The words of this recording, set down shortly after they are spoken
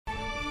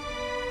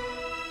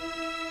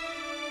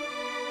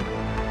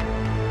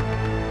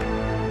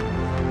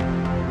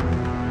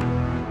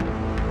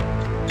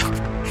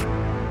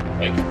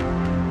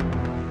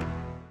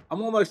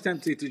I'm almost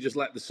tempted to just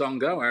let the song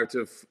go out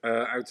of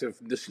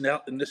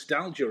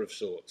nostalgia of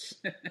sorts.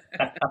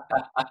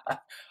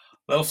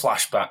 Little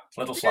flashback.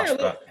 Yeah,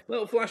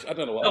 little flash. I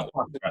don't know what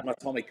my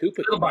Tommy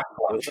Cooper.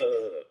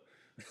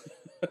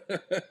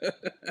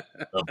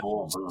 The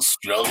balls are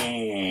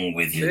strong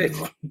with you.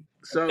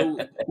 So,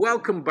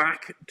 welcome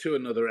back to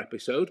another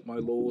episode, my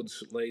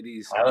lords,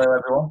 ladies, Hello,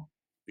 everyone.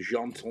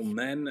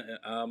 gentlemen.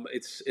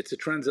 It's a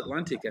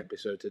transatlantic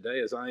episode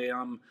today, as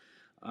I'm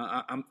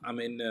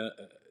in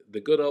the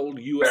good old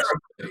USA.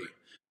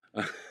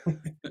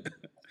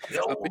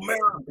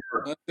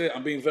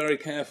 I'm being very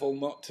careful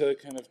not to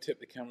kind of tip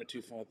the camera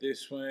too far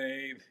this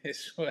way.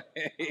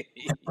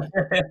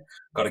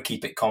 Got to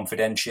keep it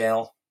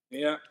confidential.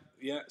 Yeah.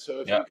 So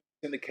if you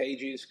in the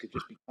cages could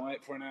just be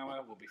quiet for an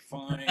hour, we'll be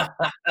fine.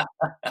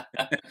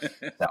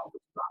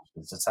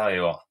 To tell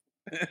you what,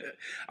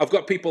 I've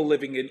got people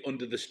living in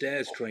under the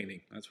stairs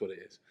training. That's what it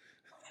is.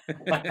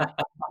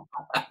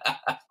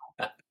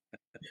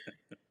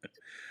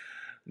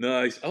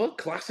 Nice. Oh,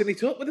 classing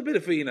it up with a bit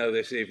of vino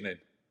this evening.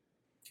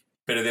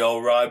 Bit of the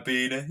old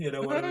Ribena, you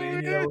know what I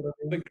mean? Yeah.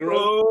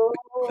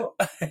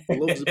 The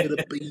loves a bit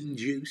of bean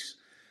juice.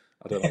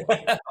 I don't know.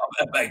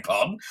 I beg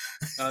pardon.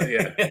 Oh,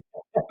 yeah.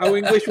 How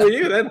English were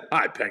you then?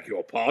 I beg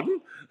your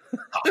pardon.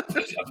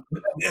 Yes.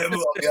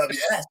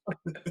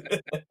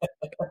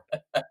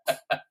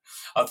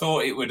 I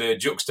thought it would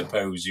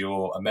juxtapose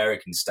your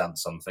American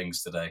stance on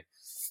things today.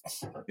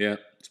 Yeah,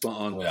 spot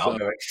on. Well, I'll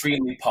go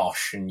extremely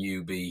posh, and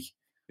you be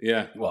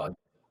Well,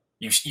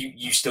 you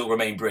still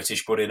remain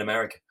British, but in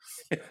America.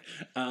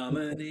 I'm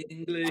an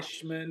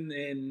Englishman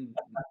in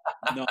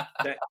not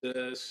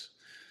Texas.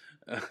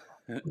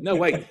 No,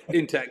 wait,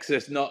 in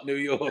Texas, not New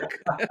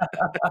York.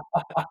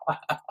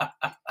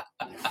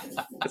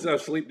 That's how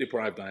sleep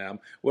deprived I am.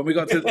 When I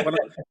got to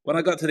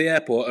the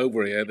airport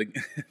over here,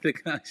 the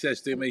guy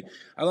says to me,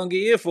 "How long are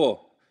you here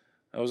for?"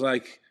 I was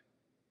like,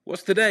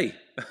 "What's today?"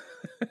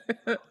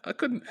 I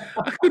couldn't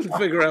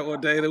figure out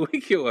what day of the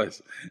week it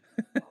was.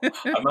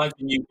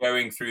 Imagine you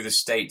going through the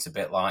States a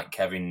bit like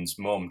Kevin's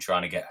mum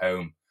trying to get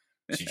home.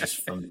 She's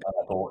just from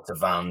airport to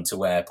van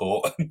to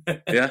airport.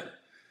 Yeah.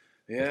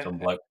 Some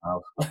bloke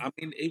house. I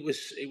mean, it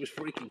was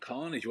freaking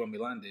carnage when we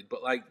landed.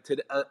 But like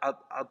today, I'll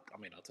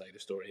tell you the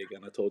story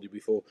again. I told you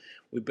before.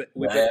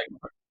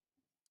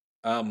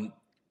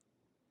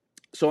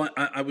 So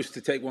I was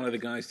to take one of the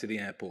guys to the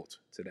airport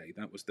today.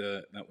 That was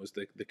the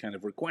kind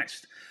of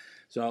request.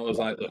 So I was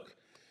like, look,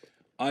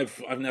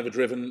 I've never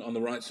driven on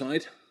the right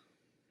side.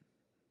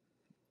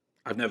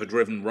 I've never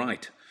driven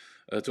right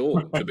at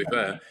all, to be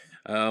fair.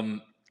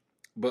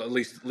 But at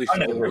least I've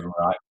never driven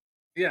right.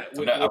 Yeah,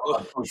 with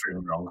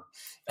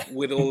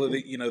all of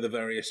the the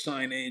various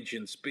signage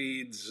and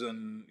speeds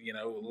and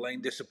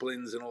lane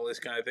disciplines and all this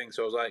kind of thing.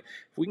 So I was like,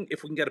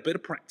 if we can get a bit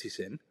of practice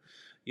in,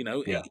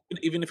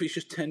 even if it's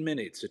just 10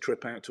 minutes, a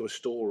trip out to a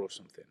store or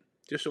something,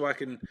 just so I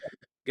can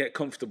get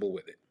comfortable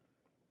with it.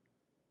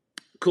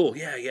 Cool.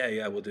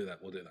 Yeah. We'll do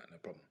that. No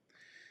problem.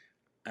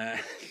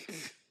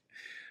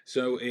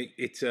 So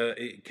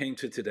it came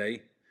to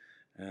today.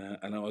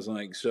 And I was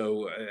like,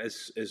 so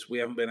as we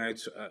haven't been out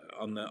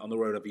on the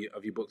road, have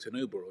you booked an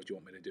Uber, or do you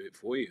want me to do it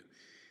for you?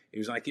 He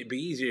was like, it'd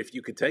be easier if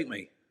you could take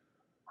me.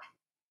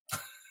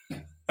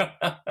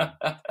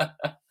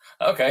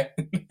 Okay.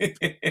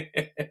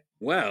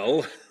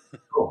 Well.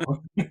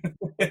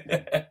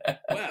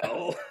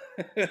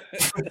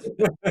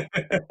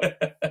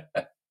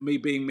 Me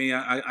being me,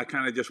 I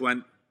kind of just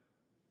went,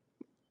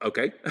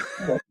 okay.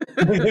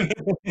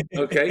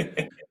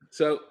 Okay.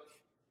 So.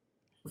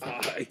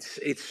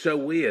 It's so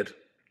weird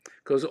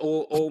because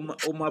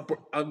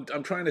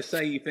I'm trying to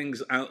say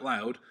things out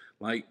loud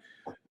like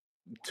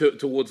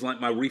towards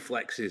like my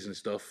reflexes and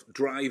stuff.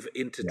 Drive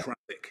into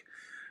traffic,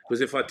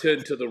 because if I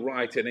turned to the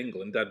right in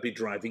England, I'd be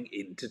driving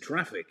into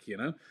traffic.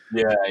 Yeah,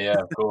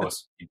 of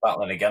course. You're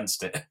battling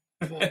against it.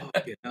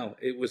 Fucking hell,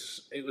 it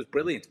was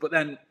brilliant. But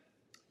then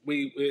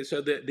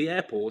so the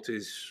airport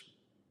is,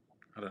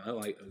 I don't know,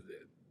 like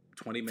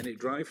a 20-minute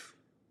drive,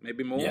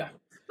 maybe more. Yeah.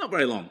 Not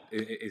very long,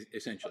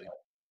 essentially.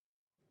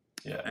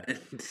 Yeah,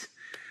 and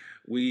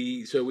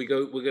we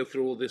go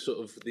through all this sort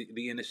of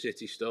the inner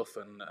city stuff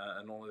and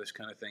all of this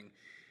kind of thing,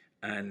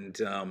 and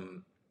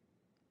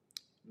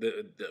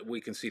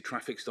we can see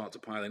traffic start to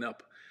piling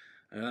up.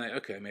 And I'm like,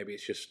 okay, maybe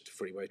it's just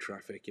freeway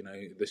traffic,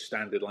 the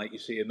standard like you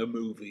see in the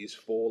movies,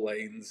 4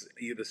 lanes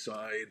either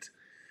side.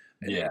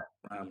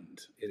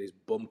 And it is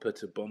bumper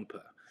to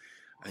bumper,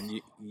 and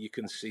you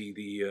can see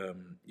the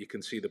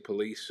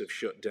police have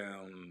shut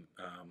down.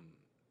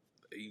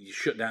 You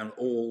shut down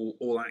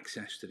all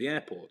access to the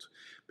airport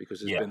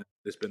because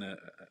there's been a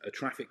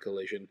traffic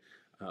collision,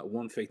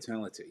 1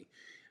 fatality,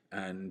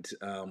 and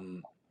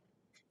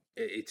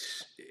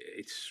it's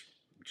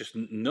just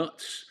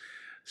nuts.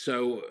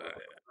 So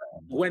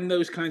when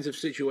those kinds of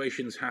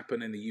situations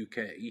happen in the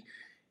UK,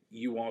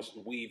 you are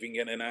weaving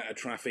in and out of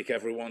traffic.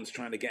 Everyone's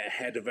trying to get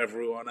ahead of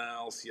everyone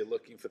else. You're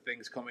looking for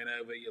things coming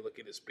over. You're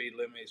looking at speed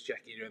limits,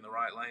 checking you're in the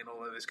right lane,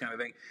 all of this kind of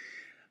thing.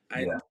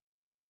 And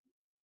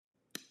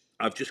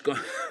I've just gone.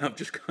 I've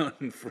just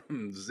gone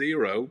from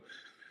zero,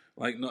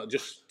 like not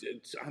just.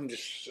 I'm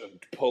just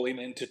pulling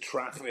into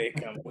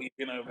traffic. I'm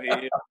weaving over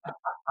here.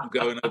 I'm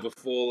going over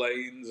 4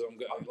 lanes.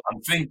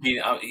 I'm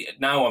thinking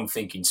now. I'm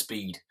thinking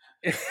speed.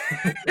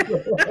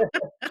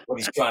 When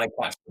he's trying to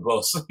catch the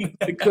bus.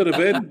 It could have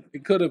been.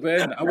 It could have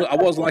been. I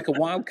was like a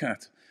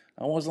wildcat.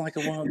 I was like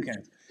a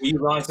wildcat. You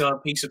write on a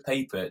piece of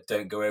paper,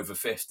 "Don't go over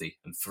 50,"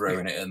 and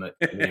throwing it in the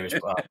nearest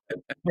park.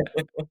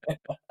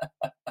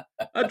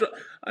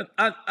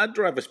 I'd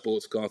drive a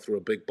sports car through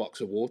a big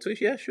box of water.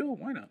 Yeah, sure,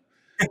 why not?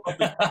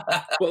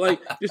 But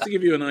like, just to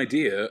give you an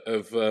idea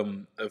of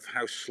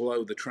how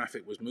slow the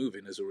traffic was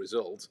moving as a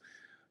result,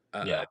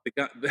 the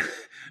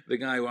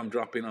guy who I'm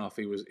dropping off,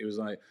 he was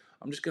like,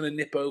 I'm just going to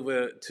nip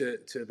over to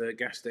the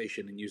gas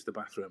station and use the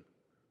bathroom.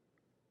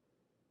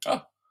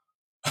 Oh,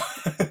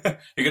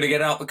 you're going to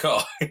get out the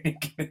car and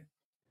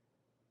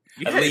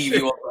leave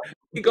you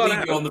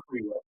on the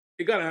freeway.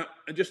 He got out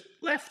and just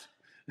left.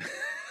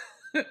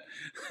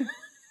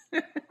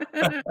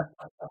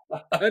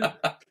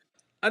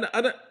 And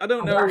I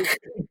don't know.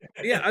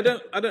 Yeah, I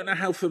don't know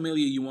how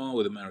familiar you are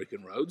with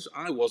American roads.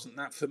 I wasn't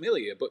that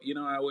familiar, but you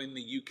know how in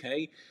the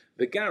UK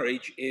the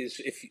garage is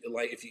if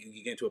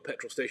you get into a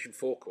petrol station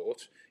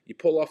forecourt, you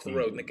pull off the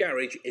road and the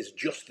garage is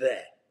just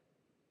there.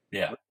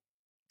 Yeah.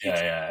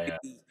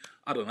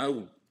 I don't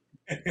know,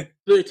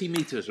 30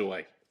 meters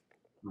away.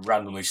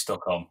 Randomly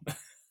stuck on.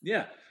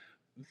 Yeah,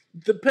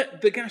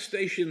 the gas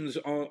stations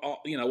are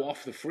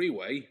off the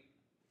freeway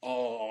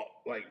are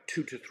like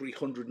 200 to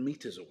 300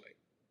 meters away.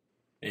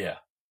 Yeah.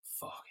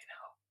 Fucking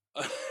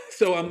hell.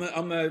 So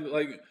I'm there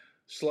like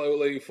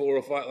slowly 4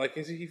 or 5. Like,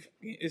 is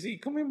he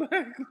coming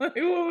back? Like,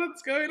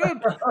 what's going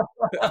on?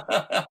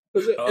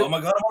 Oh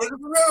my god! I'm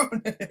on the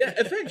road. Yeah,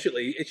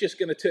 eventually it's just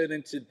going to turn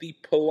into the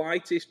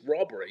politest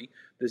robbery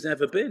there's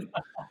ever been.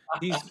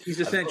 He's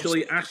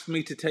essentially asked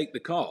me to take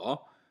the car,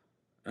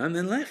 and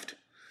then left.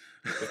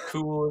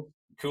 The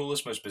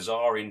coolest, most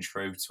bizarre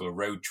intro to a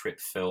road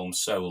trip film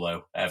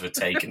solo ever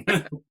taken.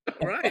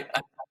 Right.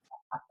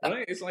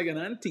 It's like an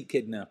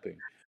anti-kidnapping.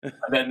 And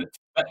then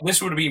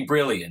this would have been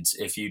brilliant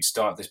if you'd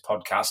start this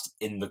podcast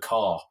in the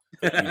car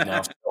that you've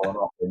now stolen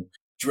off in,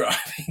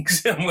 driving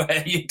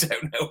somewhere you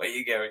don't know where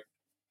you're going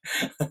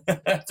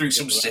through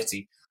some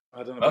city.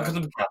 I don't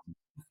know.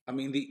 I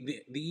mean,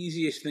 the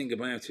easiest thing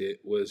about it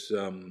was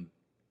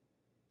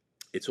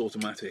it's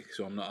automatic,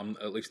 so I'm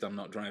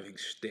not driving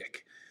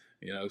stick.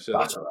 You know, so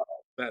that's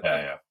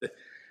right.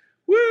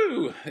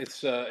 Woo!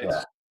 It's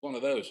one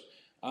of those.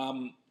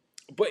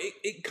 But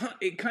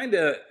it kind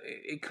of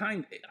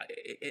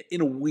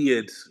in a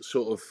weird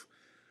sort of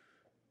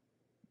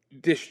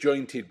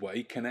disjointed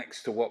way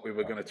connects to what we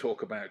were going to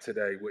talk about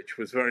today, which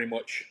was very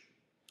much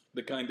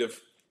the kind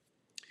of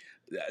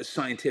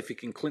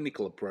scientific and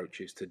clinical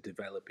approaches to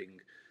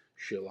developing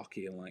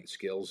Sherlockian-like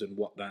skills and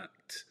what that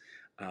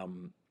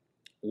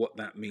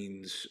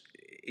means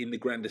in the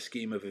grander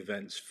scheme of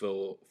events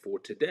for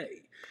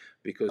today,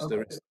 because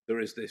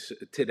there is this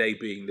today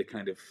being the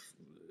kind of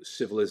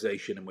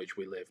civilization in which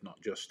we live, not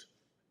just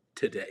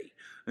today.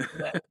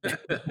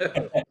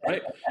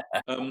 Right?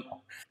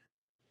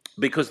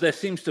 Because there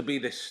seems to be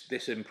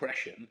this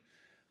impression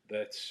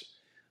that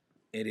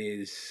it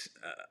is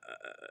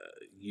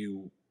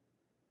you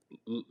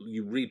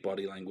read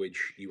body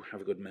language, you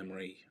have a good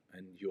memory,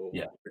 and you're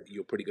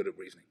pretty good at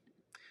reasoning.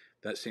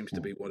 That seems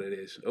to be what it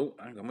is. Oh,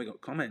 hang on, we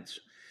got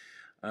comments.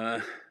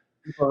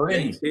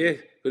 Dave's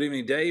here. Good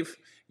evening, Dave.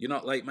 You're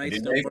not late,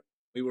 mate.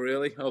 We were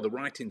early. Oh, the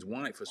writing's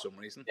white for some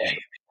reason. Yeah.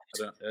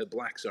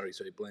 Black, sorry,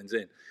 so it blends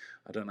in.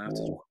 I don't know how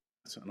to,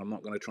 and I'm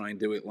not going to try and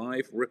do it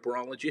live.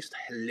 Ripperologist,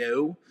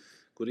 hello.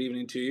 Good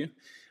evening to you.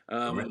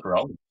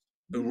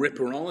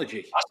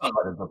 Ripperology. That's not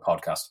like a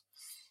podcast.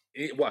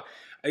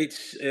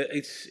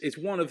 It's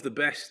one of the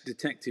best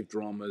detective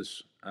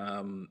dramas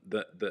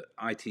that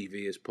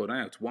ITV has put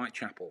out.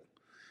 Whitechapel.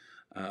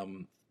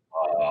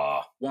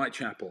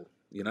 Whitechapel.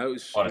 You know, it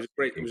was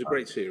great. It was a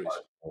great series.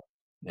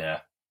 Yeah,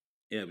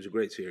 it was a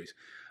great series.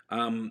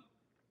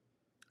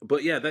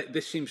 But yeah,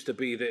 this seems to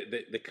be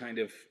the kind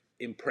of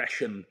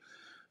impression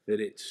that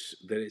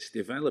it's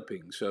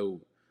developing.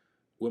 So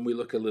when we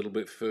look a little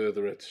bit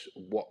further at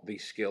what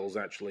these skills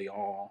actually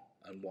are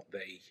and what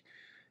they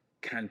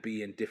can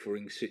be in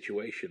differing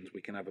situations,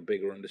 we can have a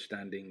bigger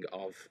understanding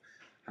of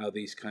how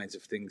these kinds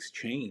of things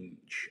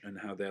change and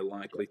how they're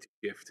likely to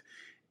shift.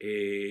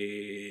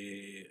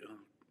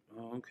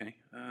 Okay.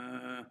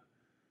 I'm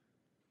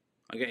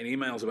getting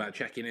emails about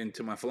checking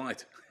into my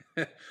flight.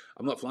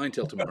 I'm not flying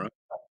till tomorrow.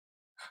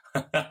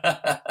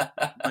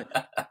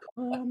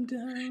 Calm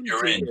down.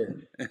 You're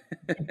in.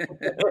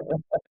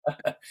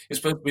 You're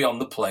supposed to be on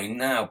the plane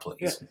now, please.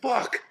 Yeah,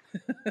 fuck.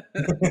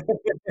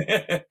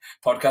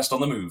 Podcast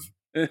on the move.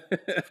 Yeah,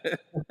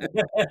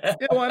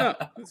 why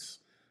not? Let's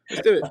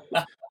do it.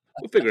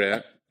 We'll figure it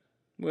out.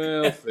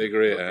 We'll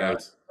figure it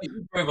out.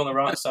 You drove on the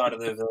right side of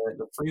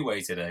the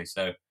freeway today,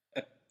 so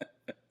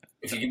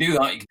if you can do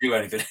that, you can do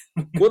anything.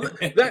 Well,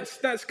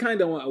 that's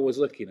kind of what I was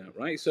looking at,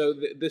 right? So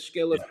the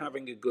skill of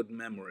having a good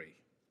memory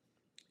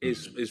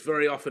is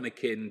very often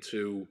akin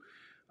to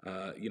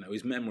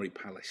his memory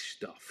palace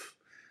stuff,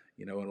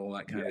 and all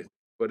that kind of.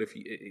 But if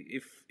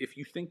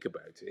you think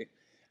about it,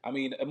 I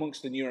mean,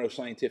 amongst the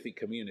neuroscientific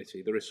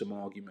community, there is some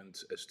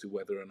argument as to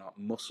whether or not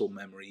muscle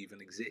memory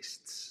even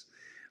exists.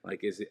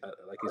 Like, is it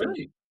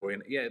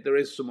Really? yeah, there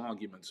is some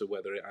arguments of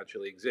whether it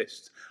actually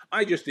exists.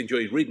 I just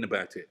enjoy reading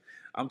about it.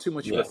 I'm too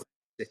much of a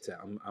sitter.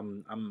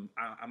 I'm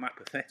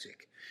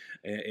apathetic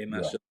in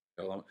that. Yeah.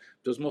 Scenario.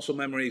 Does muscle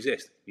memory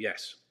exist?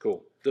 Yes.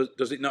 Cool.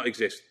 Does it not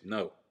exist?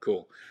 No.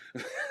 Cool.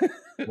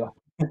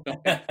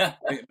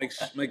 It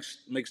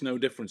makes no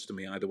difference to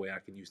me either way. I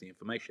can use the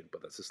information,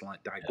 but that's a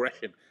slight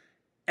digression.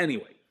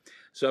 Anyway,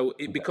 so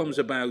it becomes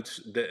about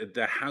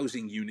the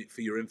housing unit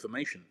for your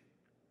information,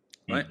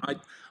 right?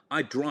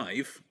 I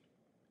drive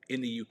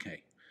in the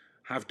UK,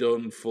 have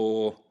done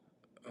for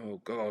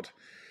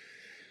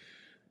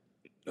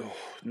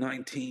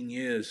 19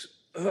 years.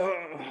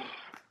 Oh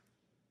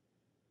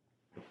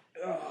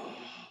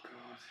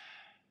God.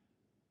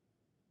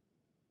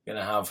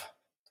 Gonna have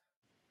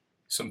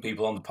some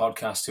people on the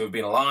podcast who have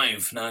been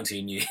alive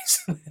 19 years.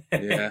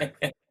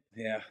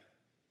 Yeah.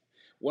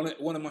 One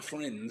of my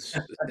friends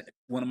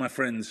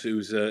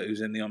who's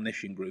in the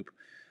Omniscient group,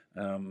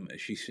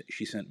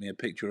 she sent me a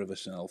picture of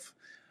herself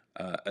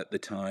at the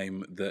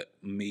time that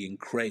me and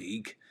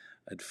Craig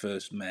had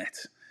first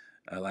met.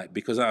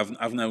 Because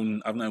I've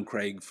known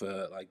Craig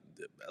for like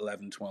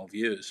 11, 12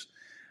 years,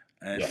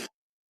 and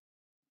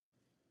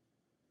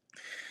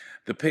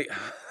the pic.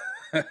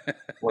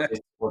 What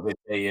did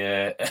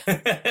they?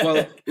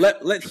 Well,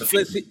 let's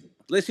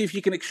see if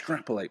you can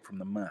extrapolate from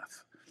the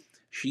math.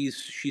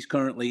 She's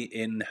currently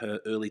in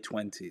her early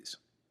 20s.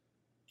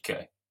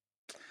 Okay.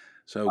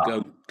 So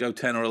go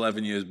 10 or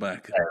 11 years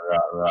back. Yeah,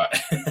 right.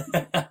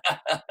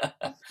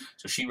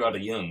 So she rather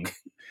young.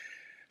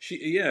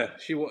 She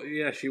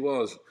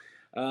was.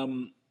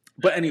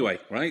 But anyway,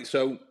 right?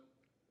 So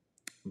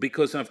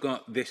because I've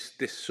got this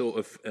sort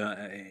of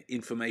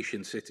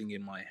information sitting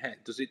in my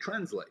head, does it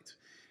translate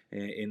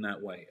in that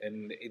way?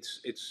 And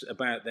it's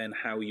about then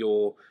how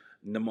your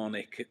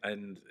mnemonic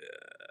and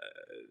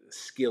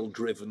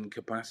skill-driven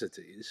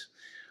capacities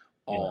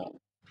are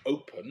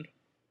open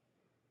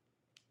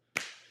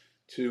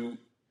to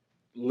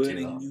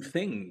learning new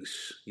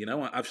things.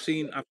 I've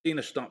seen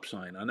a stop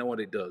sign. I know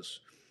what it does.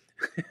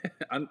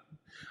 I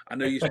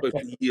know you're supposed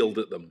to yield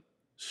at them.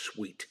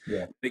 Sweet.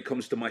 Yeah. When it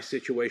comes to my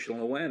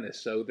situational awareness,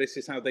 so this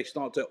is how they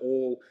start to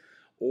all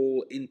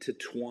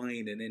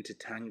intertwine and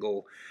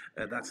intertangle.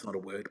 That's not a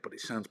word, but it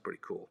sounds pretty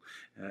cool.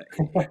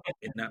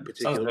 In that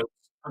particular,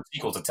 sounds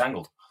equal to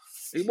tangled.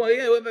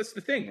 Well, that's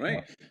the thing,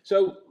 right?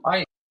 So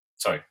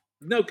sorry.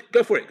 No,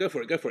 go for it.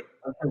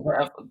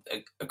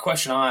 A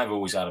question I've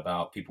always had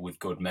about people with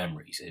good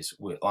memories is,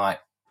 like,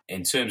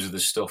 in terms of the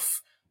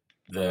stuff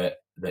that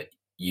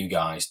you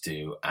guys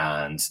do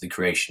and the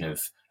creation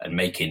of and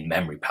making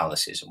memory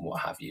palaces and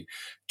what have you.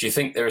 Do you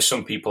think there are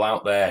some people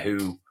out there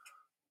who,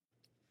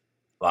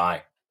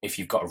 like, if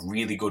you've got a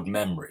really good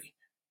memory,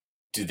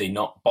 do they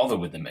not bother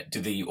with them? Do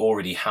they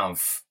already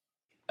have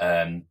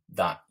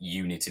that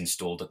unit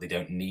installed that they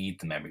don't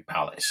need the memory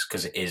palace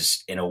because it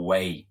is, in a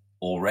way,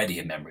 already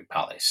a memory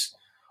palace?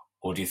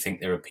 Or do you think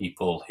there are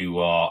people who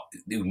are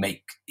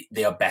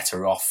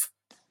better off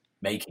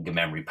making a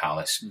memory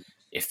palace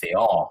if they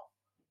are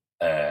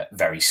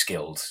very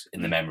skilled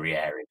in the memory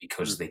area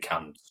because they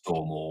can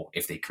store more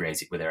if they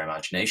create it with their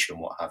imagination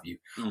and what have you?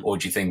 Or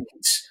do you think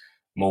it's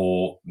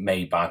more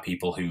made by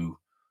people who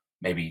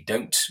maybe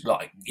don't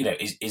like,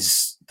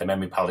 is the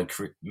memory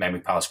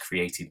palace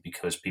created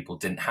because people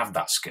didn't have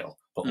that skill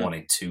but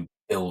wanted to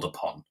build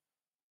upon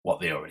what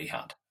they already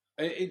had?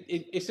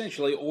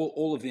 Essentially,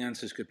 all of the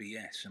answers could be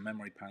yes. A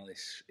memory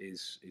palace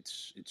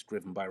it's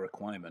driven by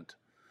requirement.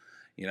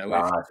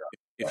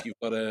 If you've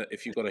got a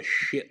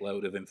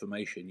shitload of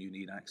information you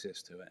need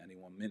access to at any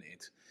 1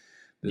 minute,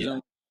 there's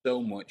only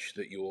so much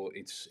that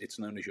it's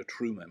known as your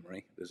true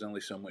memory. There's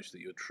only so much that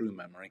your true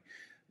memory,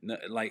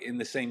 like in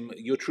the same,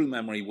 your true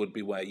memory would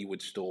be where you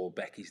would store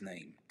Becky's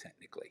name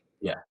technically.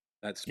 Yeah,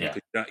 that's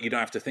because you don't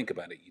have to think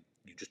about it.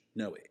 You just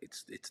know it.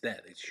 It's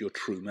there. It's your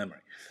true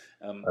memory.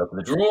 Open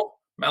the drawer.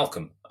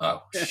 Malcolm.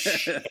 Oh,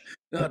 shit.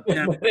 God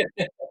damn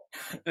it.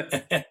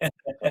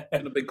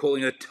 I've been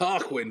calling her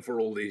Tarquin for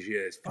all these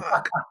years.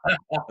 Fuck.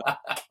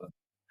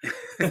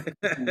 But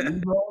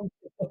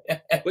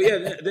yeah,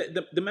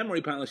 the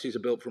memory palaces are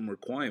built from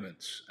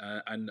requirements,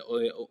 and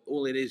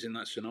all it is in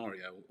that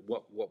scenario,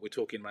 what we're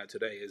talking about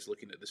today is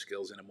looking at the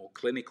skills in a more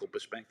clinical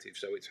perspective.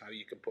 So it's how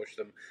you can push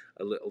them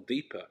a little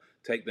deeper,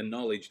 take the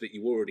knowledge that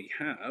you already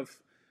have,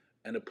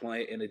 and apply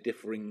it in a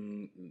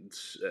differing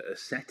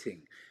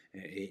setting.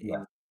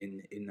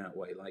 In that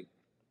way, like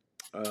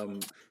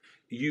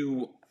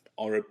you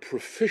are a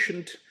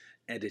proficient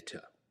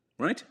editor,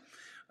 right?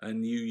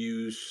 And you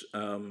use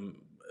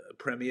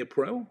Premiere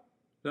Pro. Is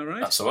that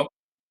right? That's the one.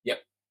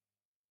 Yep.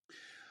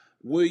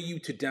 Were you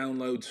to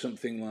download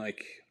something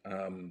like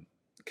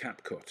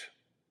CapCut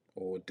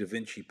or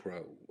DaVinci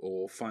Pro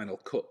or Final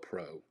Cut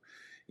Pro,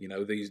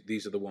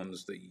 these are the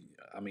ones that,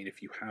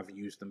 if you have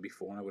used them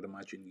before, I would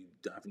imagine you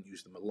haven't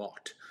used them a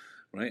lot.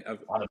 right? Out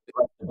of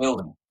the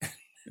building.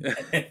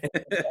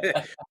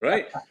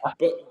 Right,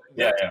 but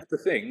Yeah, that yeah, type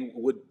of thing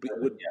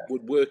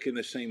would work in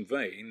the same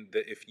vein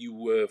that if you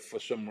were, for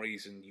some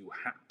reason, you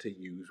had to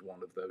use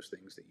one of those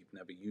things that you've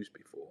never used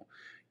before,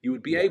 you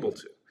would be yeah, able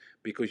to,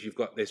 because you've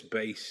got this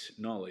base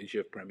knowledge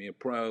of Premiere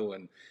Pro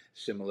and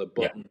similar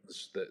yeah.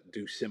 buttons that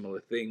do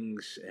similar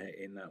things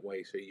in that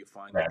way. So you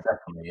find Yeah, that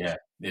definitely. Yeah,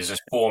 there's this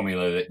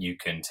formula that you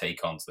can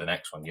take on to the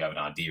next one. You have an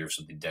idea of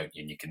something, don't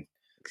you? And you can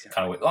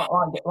kind exactly.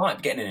 of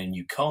like getting in a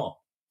new car.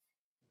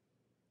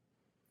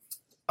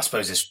 I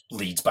suppose this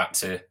leads back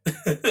to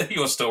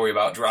your story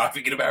about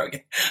driving in America.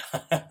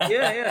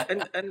 Yeah,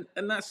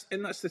 and that's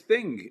the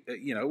thing,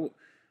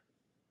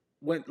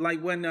 when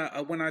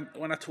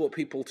I taught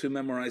people to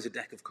memorize a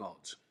deck of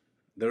cards,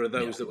 there are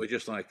Yeah, those that were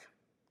just like,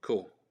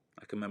 cool,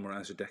 I can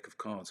memorize a deck of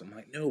cards. I'm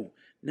like,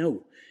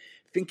 no,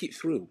 think it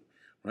through,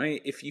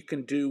 right? If you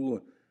can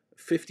do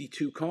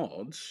 52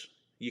 cards,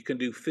 you can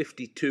do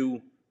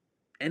 52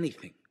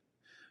 anything.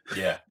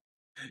 yeah,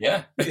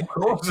 yeah. Of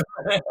course.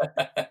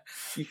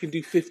 You can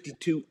do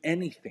 52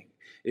 anything.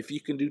 If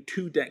you can do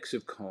two decks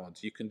of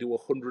cards, you can do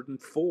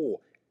 104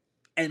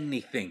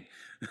 anything.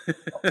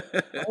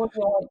 I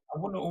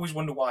wouldn't always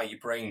wonder why your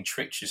brain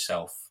tricks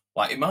yourself.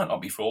 Like, it might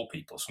not be for all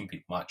people. Some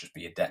people might just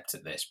be adept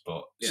at this,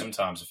 but Yeah.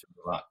 sometimes I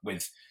feel like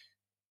with,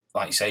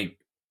 like you say,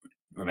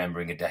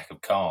 remembering a deck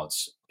of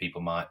cards,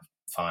 people might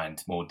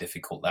find more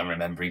difficult than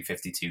remembering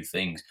 52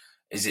 things.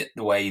 Is it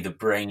the way the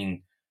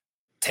brain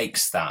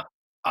takes that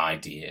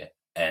idea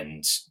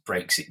and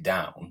breaks it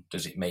down?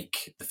 Does it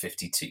make the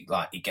 52,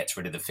 like it gets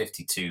rid of the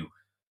 52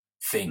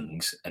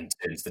 things and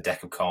turns the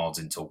deck of cards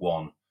into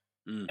one,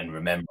 Mm. and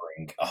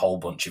remembering a whole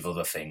bunch of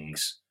other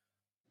things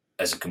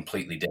as a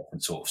completely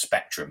different sort of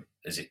spectrum?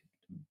 Is it,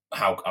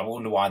 how, I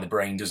wonder why the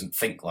brain doesn't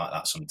think like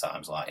that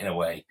sometimes. Like, in a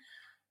way,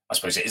 I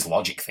suppose it is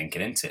logic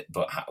thinking, isn't it?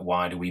 But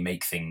why do we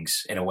make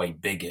things in a way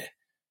bigger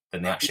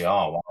than they actually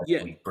are? Why Yeah,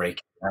 do we break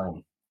it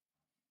down?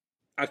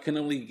 I can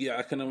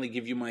only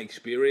give you my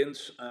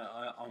experience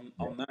on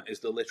Yeah, that. Is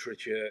the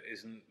literature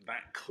isn't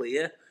that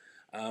clear.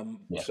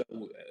 yeah, So,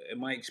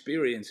 my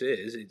experience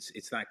is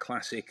it's that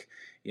classic,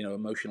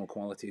 emotional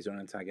qualities are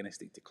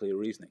antagonistic to clear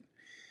reasoning.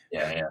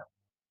 yeah, yeah.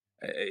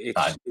 It's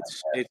That,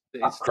 it's it's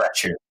that it's the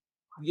pressure.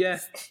 yeah,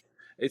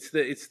 it's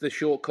the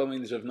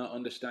shortcomings of not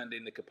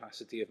understanding the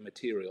capacity of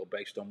material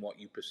based on what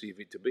you perceive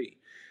it to be,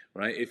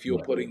 right? If you're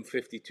Yeah, putting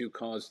 52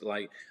 cards,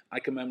 like I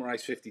can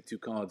memorize 52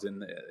 cards,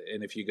 and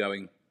if you're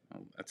going,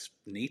 oh, that's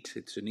neat,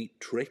 it's a neat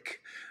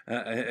trick,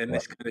 and yeah,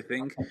 this kind of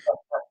thing.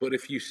 But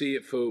if you see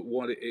it for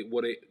what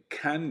it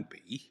can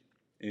be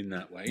in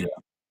that way, yeah,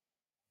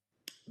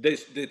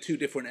 there's the two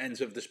different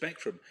ends of the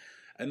spectrum,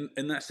 and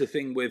that's the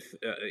thing with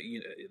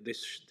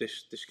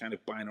this kind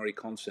of binary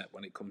concept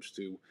when it comes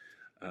to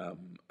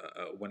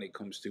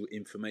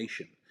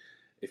information.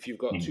 If you've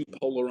got mm, two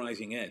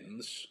polarizing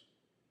ends,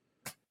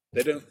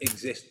 they don't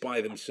exist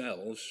by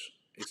themselves.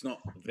 It's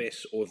not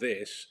this or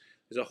this.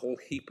 There's a whole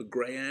heap of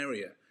grey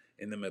area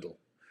in the middle,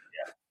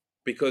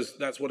 because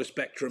that's what a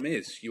spectrum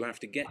is. You have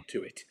to get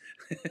to it.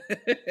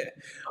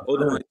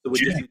 Otherwise, there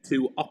would just be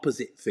two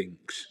opposite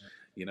things,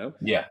 you know.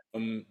 yeah,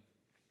 Um,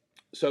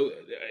 so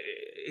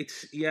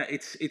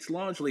it's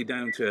largely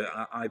down to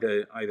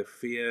either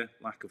fear,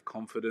 lack of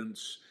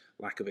confidence,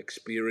 lack of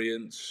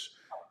experience,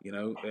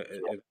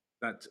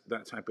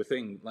 that type of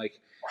thing. Like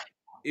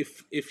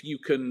if you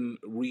can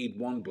read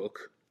one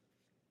book,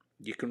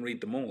 you can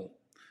read them all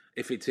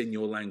if it's in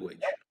your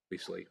language,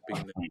 obviously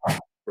being the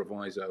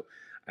proviso.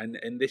 And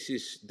this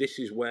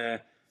is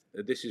where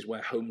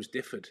Holmes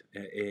differed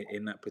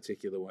in that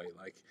particular way.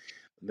 Like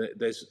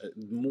there's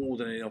more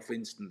than enough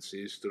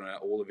instances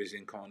throughout all of his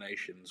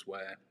incarnations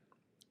where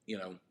you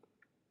know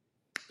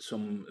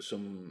some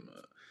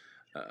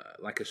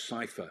like a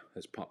cipher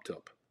has popped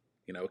up,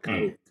 a mm,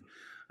 code,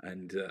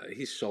 and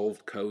he's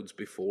solved codes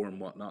before and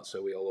whatnot,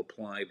 so we all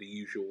apply the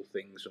usual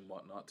things and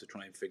whatnot to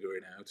try and figure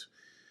it out,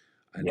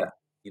 and yeah,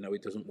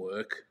 it doesn't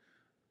work,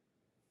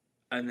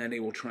 and then he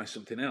will try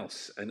something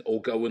else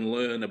or go and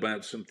learn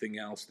about something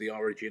else, the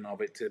origin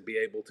of it, to be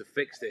able to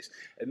fix this.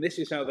 And this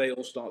is how they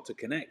all start to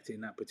connect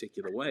in that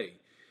particular way,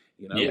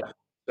 you know. yeah,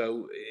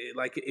 So,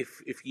 like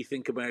if you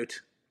think about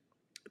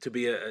to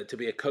be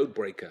a code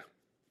breaker,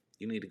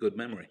 you need a good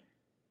memory.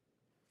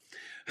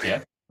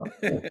 yeah.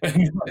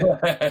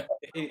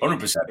 In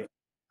 100%.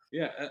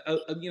 Yeah, a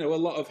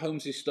lot of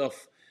Holmes's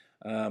stuff,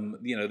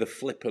 the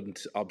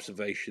flippant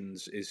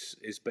observations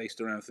is based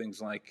around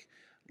things like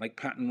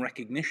pattern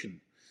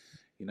recognition.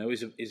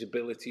 His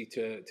ability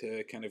to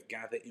kind of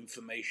gather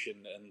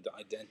information and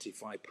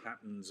identify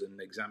patterns and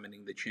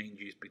examining the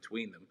changes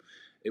between them.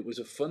 It was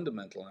a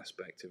fundamental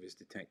aspect of his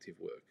detective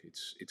work.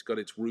 It's got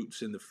its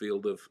roots in the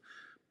field of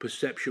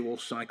perceptual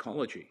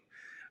psychology,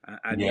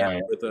 and yet Yeah,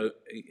 yeah,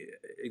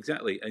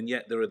 exactly, and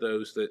yet there are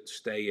those that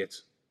stay at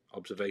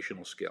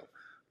observational skill,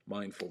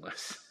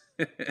 mindfulness,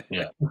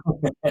 yeah.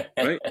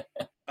 right?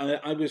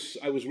 I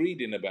was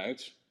reading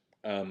about.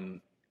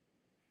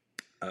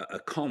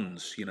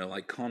 Cons,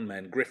 like con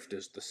men,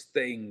 grifters, the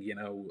Sting,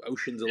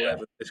 Ocean's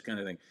 11, this kind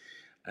of thing,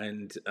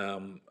 and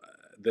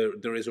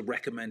there is a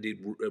recommended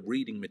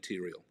reading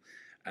material,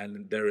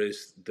 and there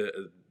is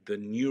the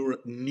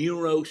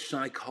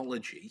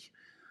neuropsychology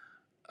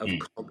of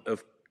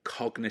of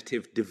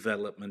cognitive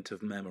development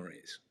of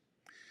memories.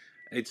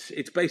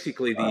 It's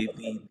basically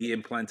the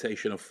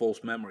implantation of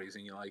false memories,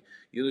 and you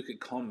look at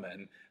con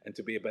men, and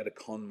to be a better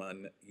con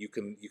man, you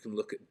can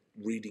look at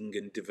reading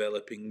and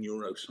developing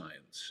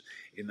neuroscience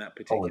in that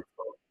particular.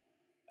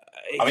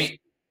 I mean,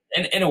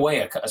 in a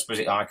way, I suppose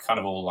it kind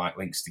of all like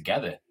links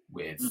together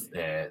with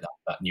that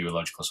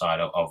neurological side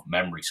of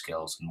memory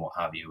skills and what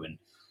have you, and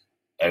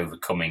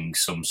overcoming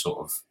some sort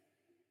of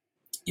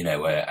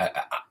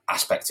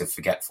aspect of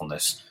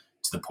forgetfulness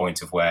to the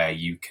point of where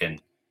you can,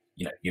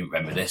 you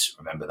remember this,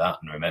 remember that,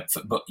 and remember.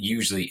 But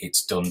usually,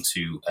 it's done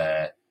to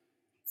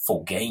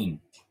for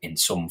gain in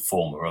some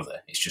form or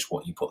other. It's just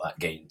what you put that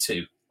gain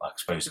to. Like I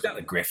suppose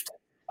a grift,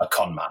 a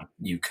con man,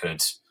 you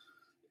could,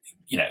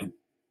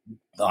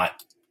 like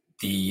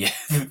the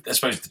I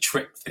suppose the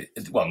trick,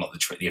 well, not the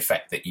trick, the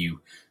effect that you've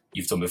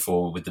done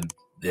before with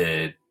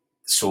the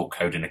sort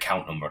code and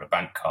account number on a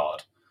bank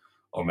card,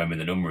 or remember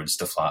the number and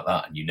stuff like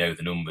that, and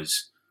the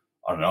numbers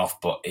on and off.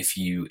 But if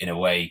you, in a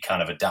way,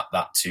 kind of adapt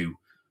that to,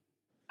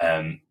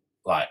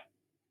 like,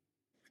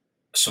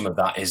 some of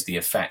that is the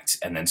effect,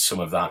 and then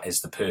some of that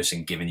is the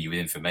person giving you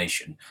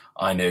information.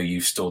 I know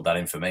you've stored that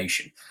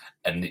information,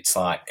 and it's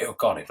like, oh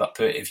god,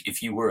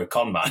 if you were a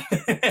con man,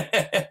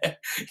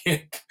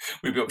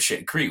 we'd be up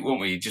shit creek,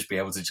 wouldn't we? You'd just be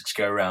able to just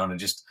go around and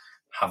just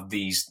have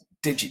these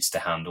digits to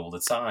hand all the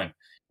time.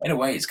 In a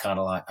way, it's kind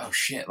of like, oh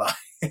shit, like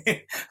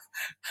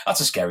that's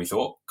a scary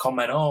thought. Con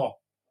men are,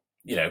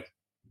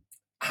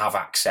 have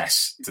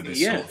access to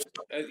this sort of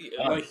stuff.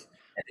 It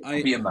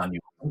could be a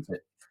manual, isn't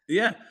it?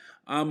 Yeah.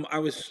 I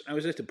was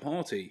at a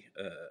party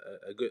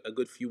a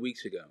good few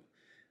weeks ago,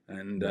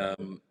 and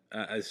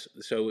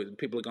so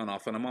people have gone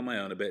off, and I'm on my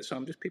own a bit, so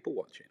I'm just people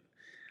watching.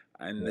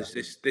 And there's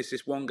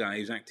this one guy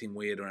who's acting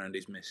weird around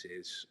his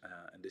missus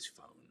and his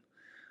phone.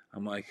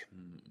 I'm like,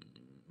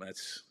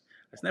 that's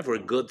never a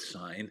good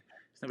sign.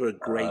 It's never a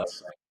great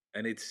sign,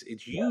 and it's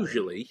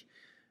usually.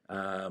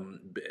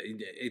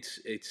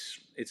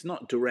 It's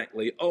not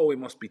directly, oh, it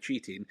must be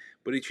cheating,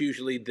 but it's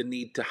usually the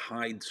need to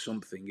hide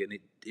something, and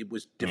it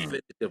was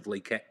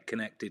definitively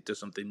connected to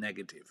something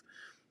negative,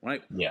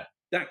 right? Yeah.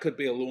 That could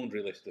be a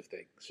laundry list of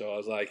things. So I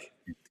was like,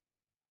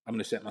 I'm going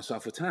to set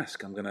myself a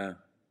task. I'm going to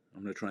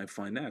try and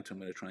find out. I'm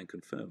going to try and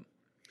confirm.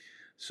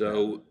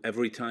 So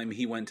every time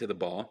he went to the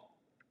bar,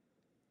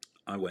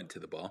 I went to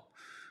the bar.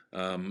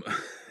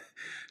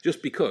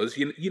 Just because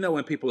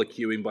when people are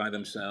queuing by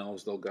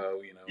themselves, they'll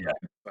go,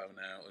 phone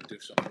out and do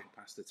something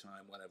past the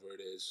time, whatever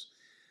it is.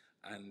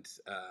 And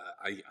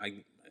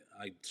I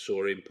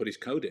saw him put his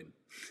code in,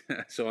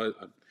 so I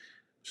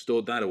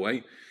stored that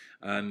away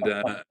and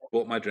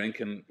bought my drink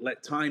and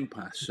let time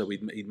pass. So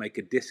he'd make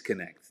a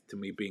disconnect to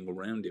me being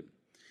around him.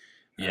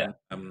 Yeah.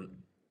 And,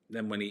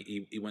 then when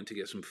he went to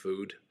get some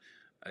food,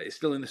 it's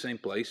still in the same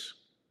place.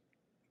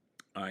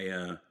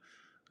 I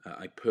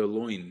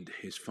purloined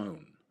his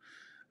phone.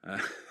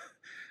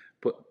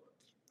 But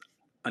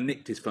I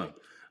nicked his phone,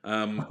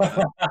 and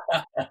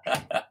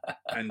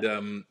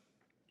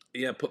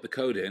put the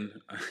code in.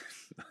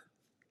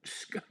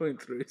 Just going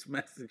through his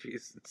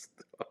messages and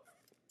stuff.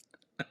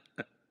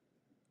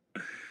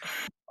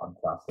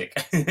 Fantastic.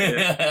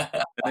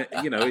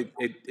 And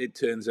it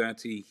turns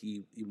out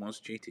he was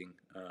cheating.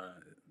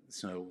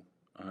 So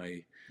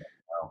I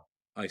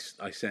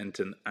sent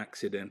an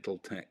accidental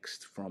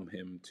text from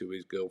him to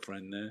his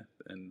girlfriend there,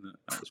 and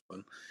that was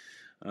fun.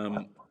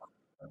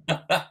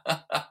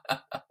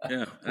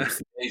 Yeah.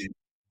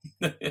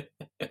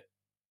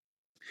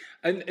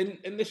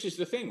 And this is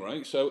the thing,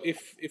 right? So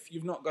if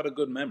you've not got a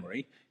good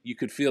memory, you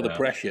could feel the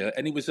pressure.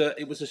 And it was a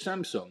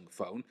Samsung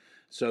phone,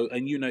 so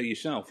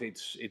yourself,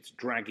 it's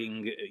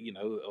dragging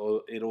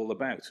it all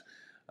about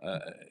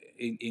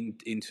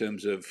in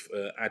terms of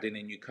adding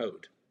in your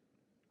code.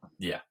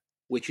 Yeah.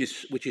 Which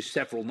is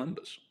several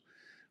numbers,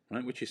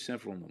 right? Which is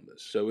several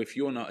numbers. So if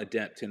you're not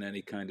adept in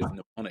any kind of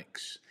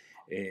mnemonics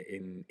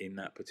in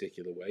that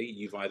particular way,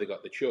 you've either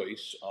got the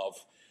choice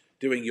of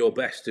doing your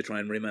best to try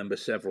and remember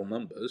several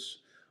numbers,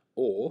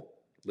 or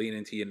lean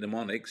into your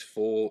mnemonics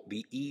for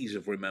the ease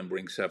of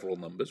remembering several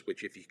numbers,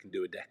 which if you can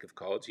do a deck of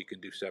cards, you can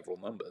do several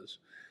numbers.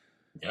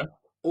 Yeah.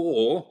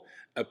 Or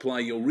apply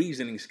your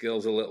reasoning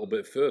skills a little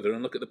bit further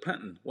and look at the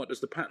pattern. What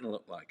does the pattern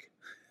look like?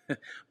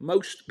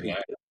 Most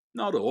people,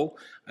 not all,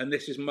 and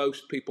this is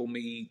most people,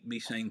 me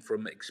saying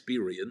from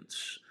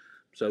experience,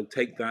 so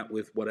take that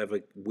with whatever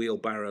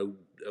wheelbarrow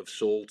of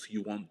salt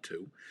you want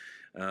to.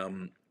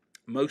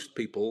 Most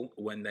people,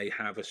 when they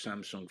have a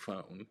Samsung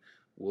phone,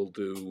 will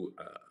do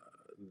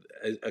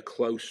a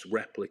close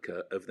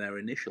replica of their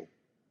initial.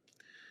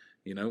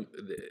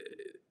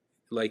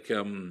 Like,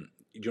 do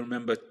you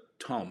remember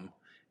Tom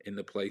in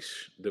the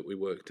place that we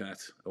worked at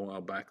a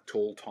while back?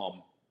 Tall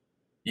Tom.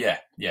 Yeah.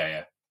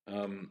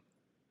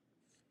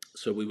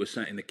 So we were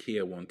sat in the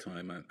Kia one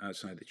time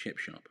outside the chip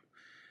shop,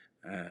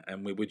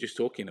 and we were just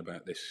talking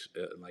about this,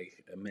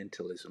 like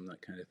mentalism,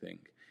 that kind of thing.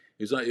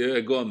 He was like, "Yeah,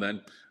 go on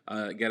then,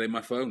 get in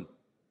my phone."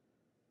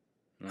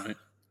 Right.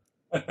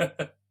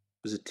 It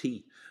was a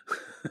T.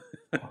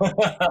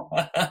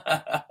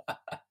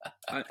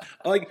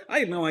 I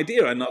had no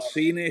idea. I'd not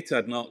seen it.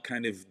 I'd not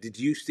kind of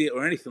deduced it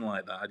or anything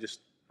like that. I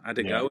just had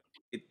to go.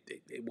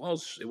 It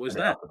was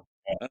that.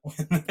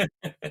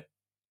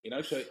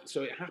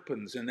 So it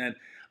happens, and then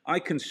I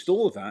can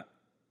store that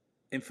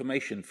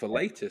information for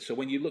later. So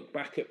when you look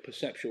back at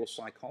perceptual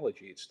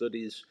psychology, it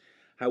studies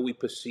how we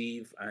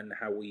perceive and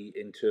how we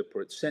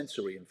interpret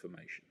sensory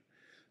information.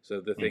 So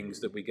the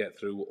things that we get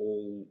through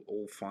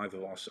all five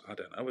of us. I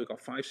don't know. We've got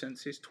 5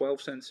 senses,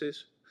 12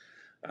 senses.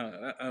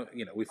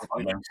 We've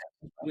got,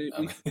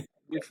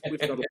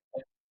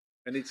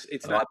 and it's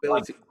that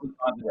ability.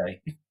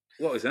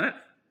 What was that?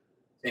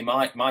 See,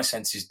 my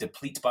senses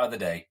deplete by the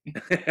day.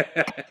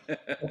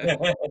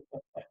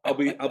 I'll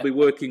be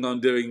working on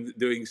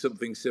doing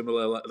something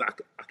similar. Like that.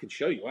 I can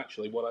show you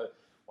actually what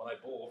I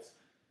bought,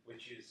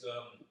 which is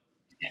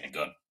getting a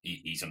gun.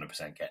 He's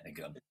 100% getting a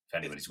gun. If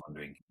anybody's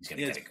wondering, he's going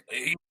to get a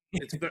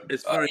gun.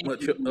 It's very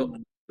much up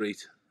the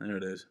street. There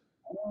it is.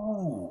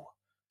 Ooh,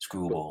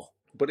 screwball.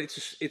 But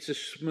it's a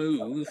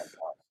smooth,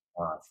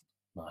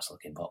 nice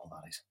looking bottle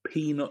that is.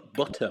 Peanut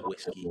butter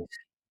whiskey.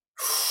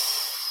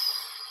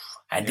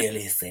 And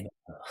listen,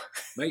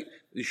 mate,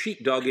 the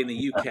sheepdog in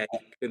the UK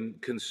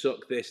can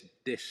suck this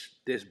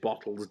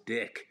bottle's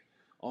dick.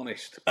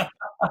 Honest.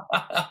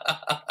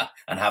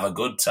 And have a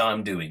good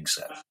time doing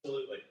so.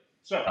 Absolutely.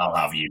 So I'll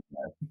have you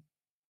know.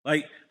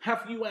 Like,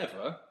 have you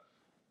ever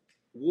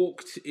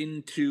walked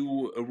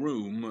into a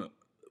room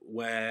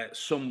where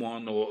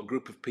someone or a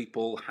group of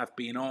people have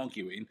been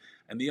arguing,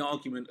 and the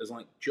argument has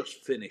like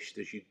just finished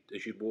as you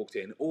walked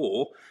in,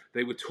 or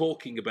they were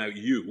talking about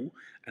you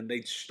and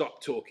they'd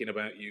stopped talking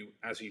about you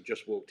as you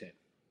just walked in?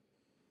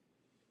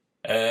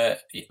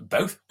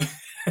 Both.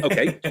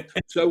 Okay,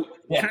 so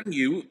can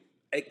you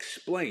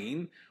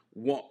explain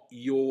what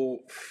your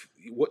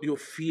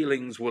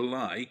feelings were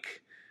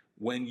like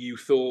when you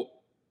thought,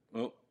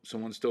 oh,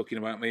 someone's talking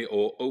about me,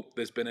 or oh,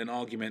 there's been an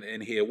argument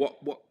in here?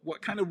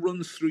 What kind of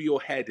runs through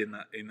your head in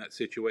that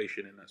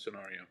situation, in that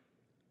scenario?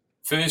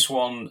 First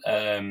one,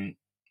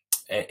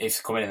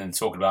 if coming in and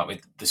talking about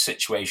with the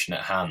situation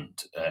at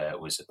hand,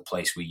 was at the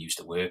place we used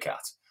to work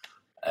at,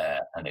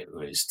 and it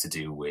was to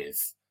do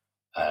with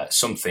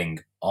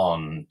something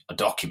on a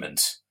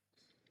document,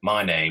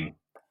 my name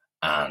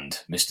and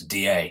Mr.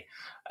 DA,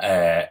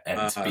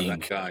 and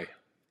being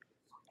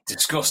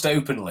discussed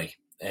openly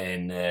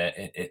in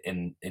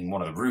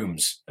one of the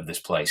rooms of this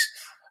place,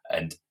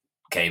 and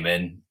came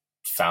in,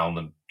 found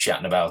them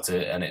chatting about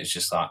it, and it was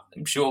just like,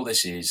 I'm sure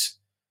this is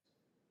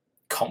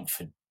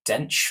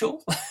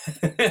confidential.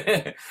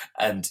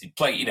 And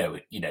play, you know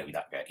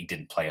that guy, he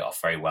didn't play it off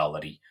very well,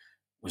 that he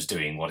was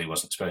doing what he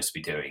wasn't supposed to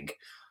be doing.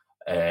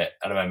 And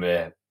I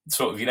remember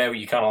sort of, you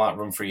kind of like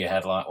run through your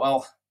head like,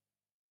 well,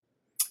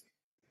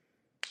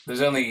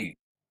 there's only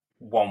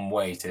one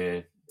way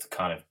to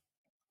kind of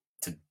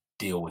to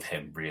deal with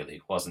him,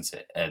 really, wasn't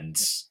it? And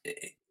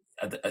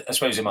I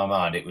suppose in my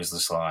mind it was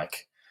just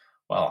like,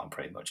 well, I'm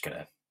pretty much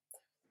gonna,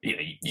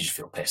 you just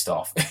feel pissed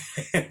off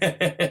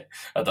at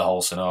the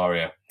whole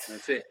scenario.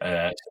 That's it.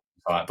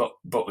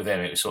 But with him,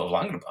 it was sort of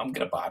like, I'm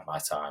gonna bide my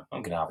time.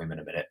 I'm gonna have him in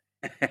a minute.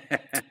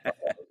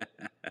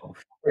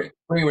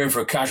 Bring him in for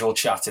a casual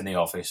chat in the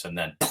office, and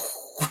then.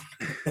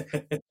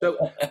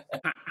 So,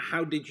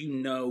 how did you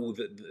know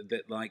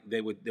that like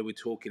they were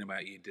talking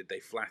about you? Did they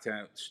flat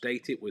out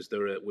state it? Was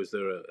there a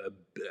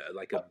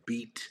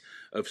beat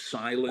of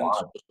silence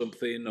or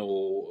something,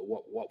 or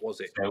what was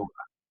it? So,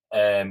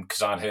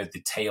 because I'd heard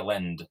the tail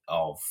end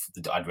of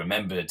I'd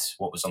remembered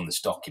what was on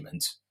this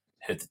document,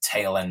 heard the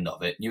tail end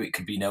of it, knew it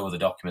could be no other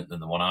document than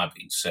the one I'd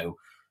been, so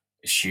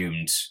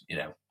assumed,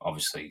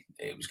 obviously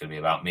it was going to be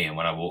about me. And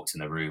when I walked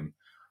in the room,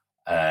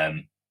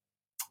 to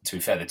be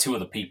fair, the two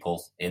other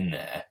people in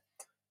there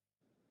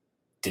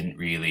didn't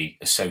really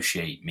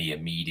associate me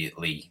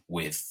immediately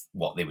with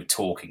what they were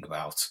talking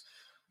about.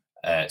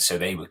 So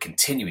they were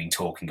continuing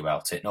talking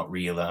about it, not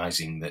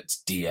realizing that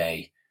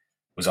DA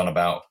was on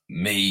about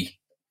me,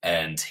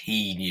 and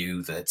he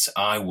knew that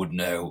I would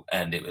know.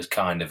 And it was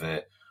kind of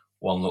a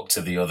one look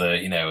to the other,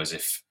 as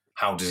if,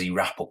 how does he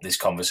wrap up this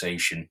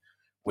conversation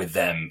with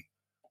them?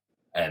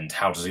 And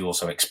how does he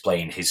also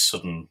explain his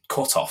sudden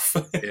cut-off?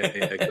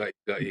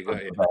 Got you.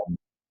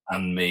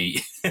 And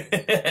me.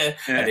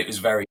 And it was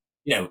very,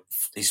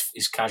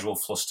 his casual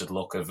flustered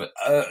look of,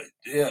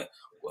 yeah,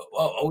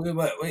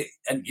 wait.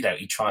 And,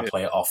 he tried to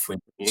play it off with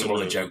some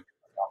other joke.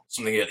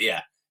 Something,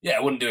 I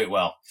wouldn't do it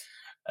well.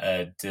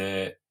 And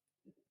to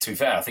be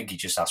fair, I think he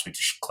just asked me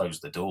to close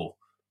the door,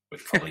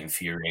 which probably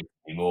infuriated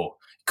me more.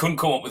 Couldn't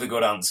come up with a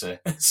good answer.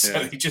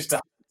 So he just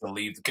asked me to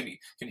leave. Can you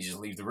just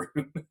leave the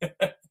room?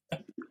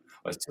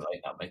 Well, it's too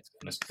late now, mate.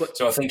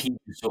 So I think he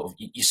sort of,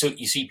 you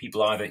see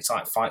people either, it's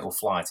like fight or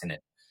flight, isn't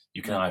it?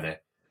 You can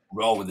either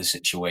roll with the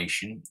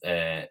situation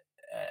and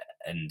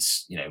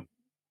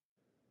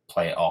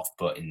play it off,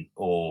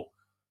 or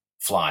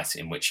flight,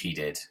 in which he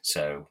did.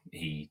 So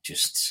he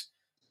just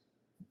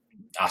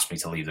asked me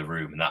to leave the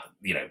room, and that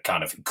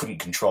kind of couldn't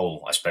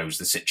control, I suppose,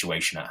 the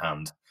situation at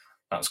hand.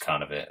 That was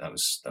kind of it. That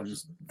was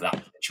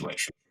that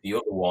situation. The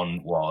other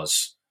one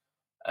was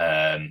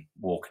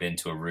walking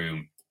into a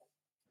room,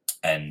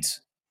 and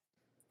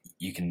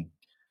you can,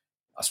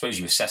 I suppose,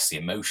 you assess the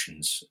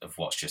emotions of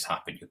what's just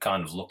happened. You're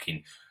kind of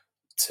looking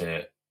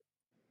to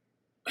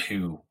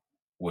who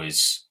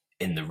was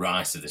in the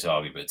right of this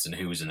argument and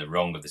who was in the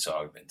wrong of this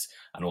argument,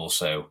 and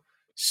also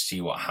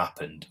see what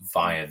happened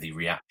via the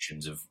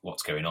reactions of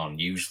what's going on.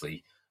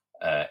 Usually,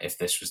 if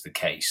this was the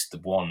case, the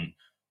one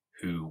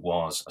who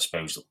was, I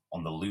suppose,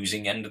 on the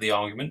losing end of the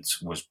argument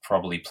was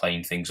probably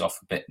playing things off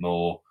a bit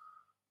more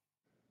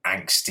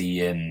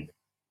angsty, and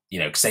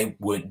because they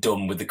weren't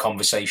done with the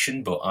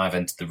conversation, but I've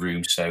entered the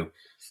room, so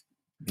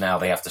now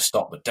they have to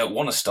stop, but don't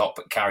want to stop,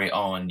 but carry it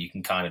on. You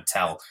can kind of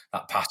tell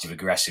that passive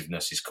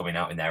aggressiveness is coming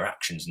out in their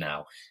actions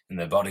now, in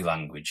their body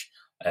language.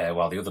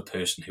 While the other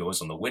person who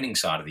was on the winning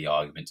side of the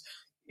argument,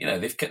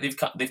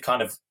 they've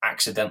kind of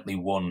accidentally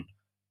won,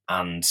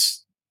 and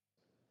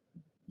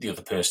the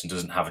other person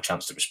doesn't have a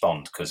chance to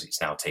respond because it's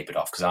now tapered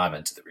off because I've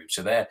entered the room.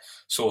 So they're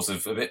sort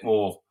of a bit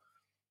more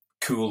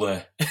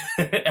cooler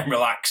and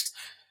relaxed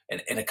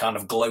in a kind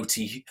of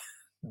gloaty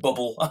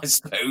bubble, I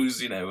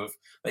suppose, of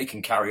they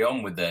can carry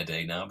on with their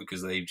day now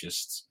because they've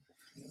just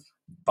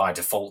by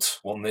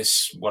default won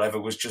this, whatever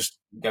was just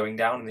going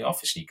down in the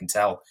office. And you can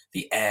tell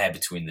the air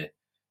between the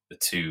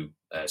two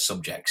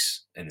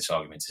subjects in this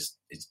argument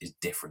is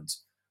different,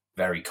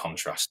 very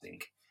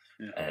contrasting.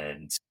 Yeah.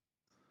 And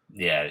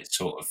it's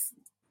sort of,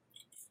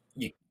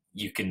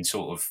 you can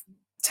sort of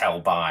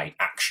tell by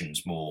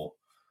actions more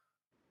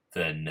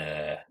than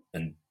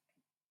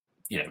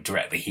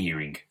directly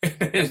hearing.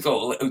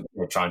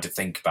 Trying to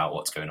think about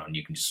what's going on,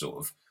 you can just sort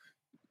of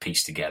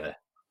piece together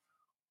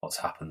what's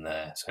happened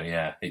there. So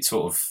it's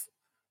sort of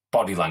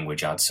body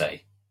language. I'd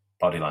say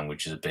body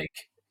language is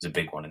a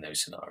big one in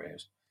those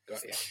scenarios.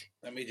 Got you.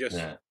 Let me just.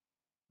 Yeah.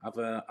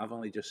 I've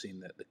only just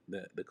seen that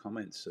the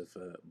comments have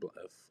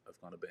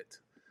gone a bit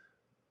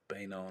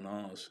bane on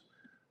ours.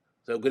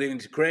 So good evening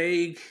to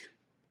Craig.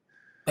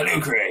 Hello,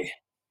 Craig.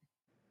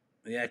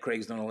 Yeah,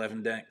 Craig's done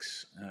 11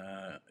 decks.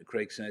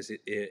 Craig says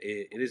it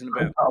isn't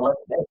about 11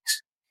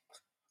 decks.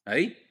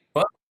 Hey?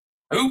 What?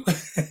 Who?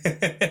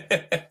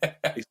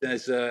 He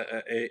says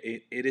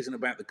it isn't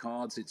about the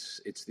cards.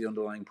 It's the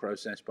underlying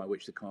process by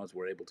which the cards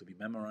were able to be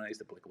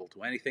memorized, applicable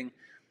to anything.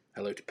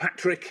 Hello to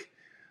Patrick.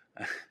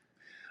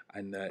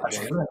 And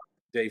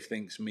Dave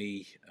thinks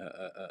me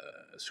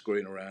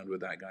screwing around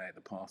with that guy at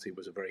the party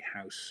was a very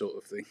house sort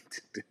of thing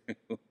to do.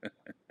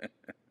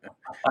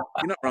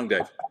 You're not wrong,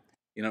 Dave.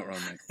 You're not wrong,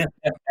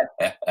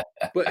 mate.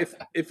 But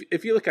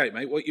if you look at it,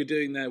 mate, what you're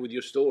doing there with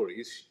your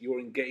stories, you're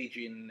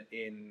engaging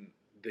in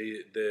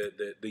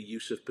the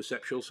use of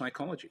perceptual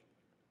psychology,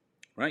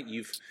 right?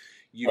 You've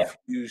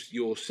used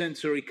your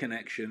sensory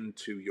connection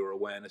to your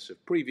awareness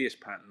of previous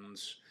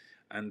patterns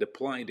and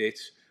applied it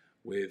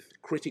with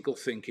critical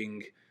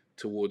thinking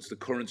towards the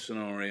current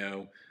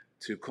scenario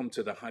to come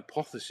to the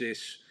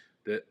hypothesis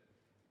that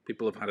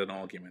people have had an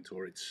argument,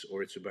 or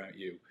it's about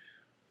you,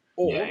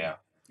 or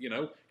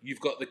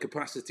you've got the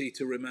capacity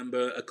to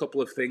remember a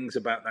couple of things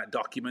about that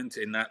document,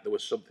 in that there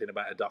was something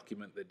about a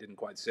document that didn't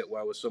quite sit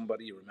well with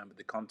somebody. You remember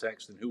the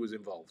context and who was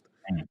involved,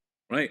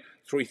 right?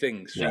 3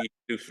 things. So you can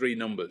do 3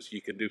 numbers.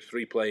 You can do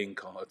 3 playing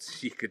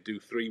cards. You could do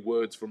 3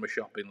 words from a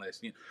shopping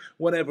list.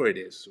 Whatever it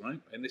is, right?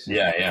 And this is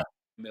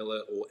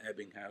Miller or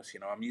Ebbinghaus.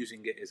 I'm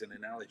using it as an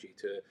analogy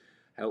to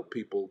help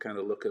people kind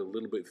of look a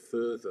little bit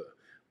further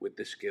with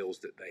the skills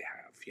that they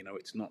have.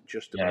 It's not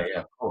just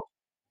about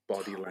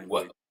body language.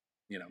 Well,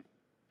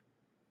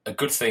 a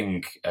good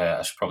thing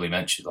I should probably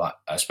mention, like,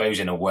 I suppose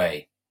in a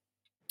way,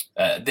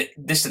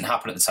 this didn't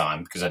happen at the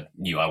time because I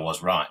knew I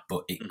was right,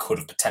 but it could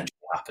have potentially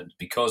happened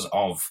because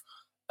of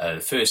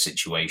the first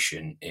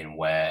situation in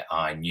where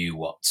I knew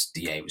what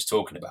DA was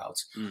talking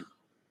about.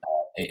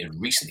 It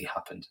had recently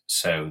happened,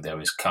 so there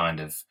was kind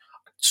of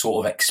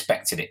sort of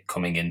expected it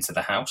coming into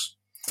the house,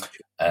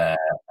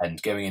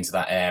 and going into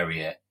that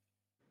area.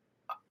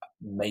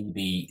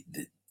 Maybe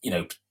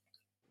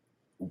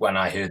when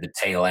I heard the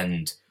tail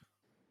end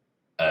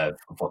of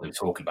what they were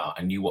talking about,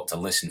 I knew what to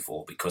listen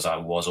for because I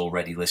was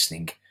already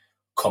listening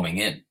coming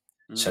in.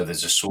 So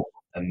there's a sort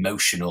of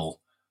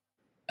emotional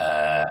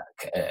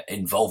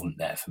involvement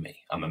there for me.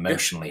 I'm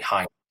emotionally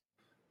high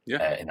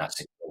in that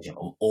situation.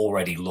 I'm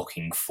already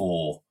looking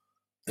for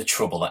the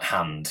trouble at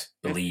hand,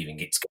 believing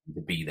it's going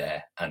to be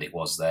there, and it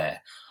was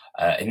there.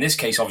 In this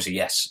case, obviously,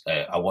 yes,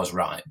 I was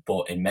right.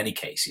 But in many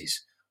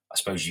cases, I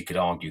suppose you could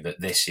argue that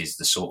this is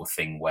the sort of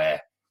thing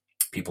where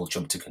people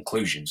jump to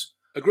conclusions.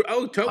 Agree.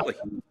 Oh, totally.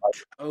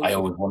 I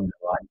always wonder,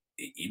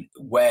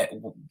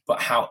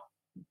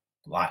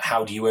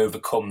 how do you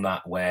overcome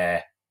that?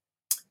 Where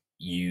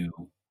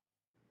you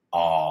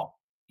are,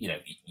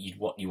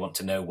 you want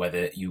to know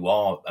whether you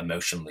are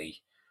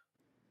emotionally,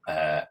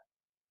 kind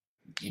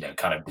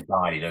of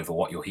divided over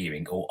what you're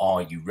hearing, or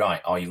are you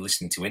right? Are you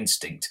listening to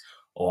instinct,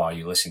 or are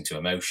you listening to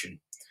emotion?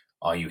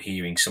 Are you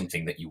hearing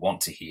something that you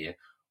want to hear,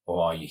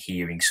 or are you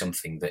hearing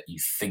something that you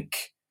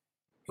think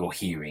you're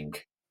hearing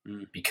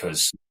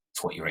because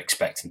what you're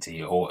expecting to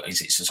hear, or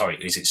is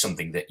it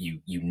something that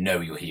you know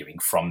you're hearing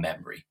from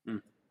memory,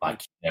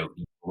 like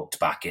you looked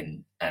back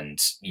in and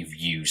you've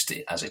used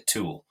it as a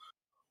tool?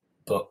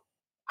 But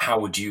how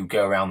would you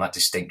go around that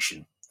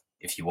distinction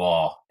if you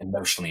are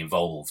emotionally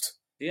involved?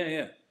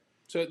 Yeah.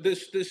 So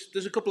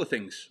there's a couple of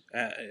things.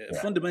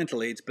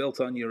 Fundamentally, it's built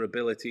on your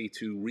ability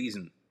to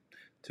reason,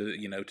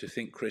 to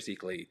think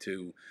critically,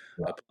 to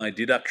apply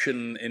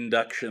deduction,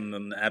 induction,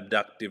 and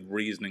abductive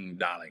reasoning,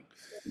 darling.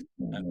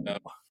 And,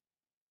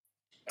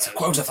 It's a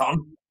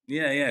quotathon.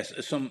 yes.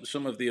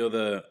 Some of the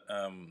other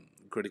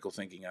critical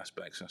thinking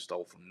aspects I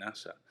stole from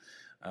NASA.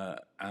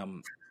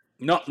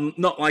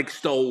 Not like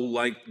stole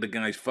like the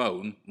guy's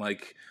phone.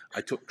 Like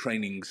I took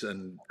trainings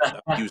and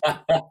used it.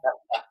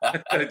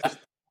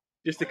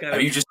 just to kind Have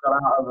of. you just got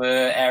out of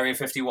Area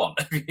 51?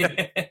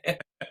 Is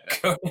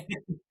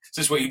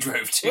this where you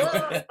drove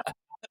to?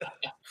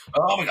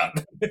 Oh my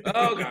god!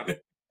 Oh god!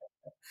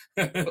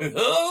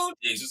 Oh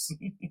Jesus!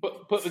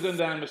 Put the gun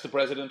down, Mr.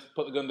 President.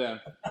 Put the gun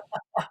down.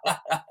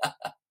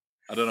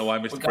 I don't know why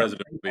Mr.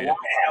 President would be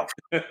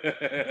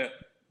here.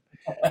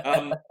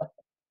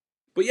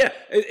 But yeah,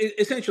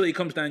 essentially, it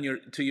comes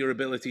down to your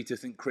ability to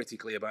think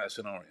critically about a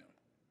scenario,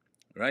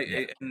 right?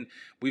 Yeah. And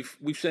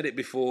we've said it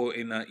before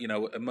in that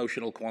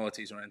emotional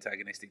qualities are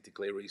antagonistic to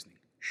clear reasoning,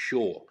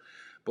 sure,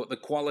 but the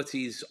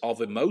qualities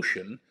of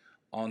emotion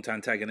aren't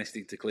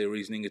antagonistic to clear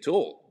reasoning at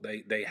all.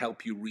 They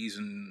help you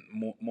reason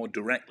more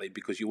directly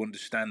because you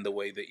understand the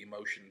way that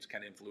emotions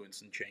can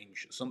influence and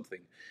change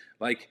something.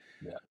 Like,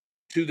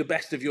 to the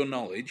best of your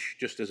knowledge,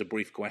 just as a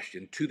brief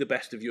question, to the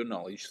best of your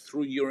knowledge,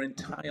 through your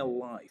entire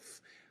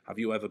life, have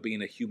you ever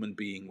been a human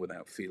being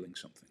without feeling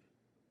something?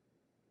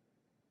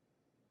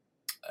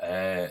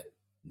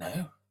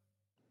 No.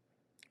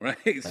 Right.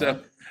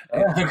 So,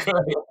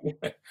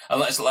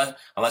 unless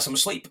I'm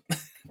asleep.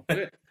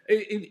 That's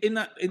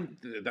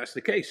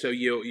the case. So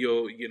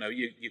your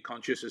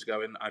conscious is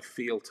going, I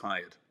feel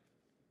tired.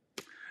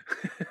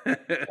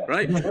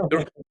 Right?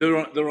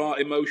 There are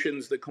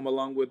emotions that come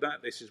along with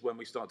that. This is when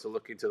we start to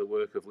look into the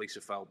work of Lisa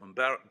Feldman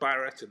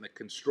Barrett and the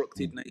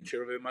constructed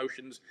nature of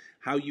emotions.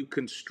 How you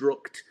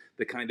construct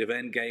the kind of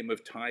end game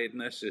of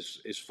tiredness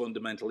is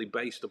fundamentally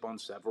based upon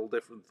several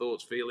different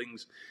thoughts,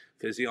 feelings,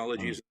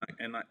 physiologies,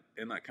 and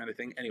that kind of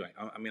thing. Anyway,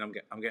 I'm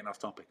getting off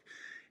topic.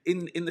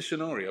 In the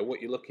scenario, what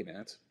you're looking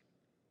at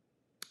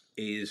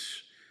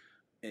is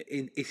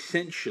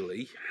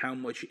essentially how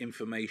much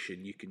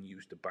information you can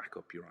use to back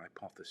up your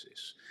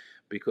hypothesis,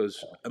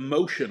 because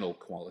emotional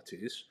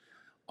qualities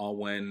are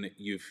when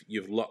you've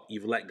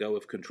let go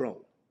of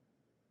control,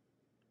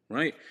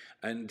 right?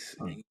 And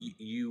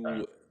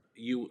you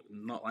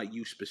not like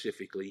you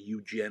specifically,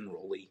 you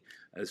generally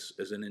as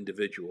an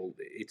individual,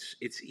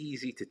 it's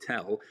easy to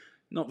tell,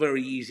 not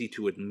very easy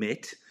to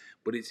admit,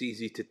 but it's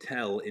easy to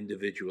tell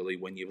individually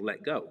when you've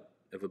let go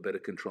of a bit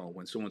of control,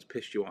 when someone's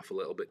pissed you off a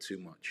little bit too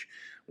much,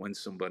 when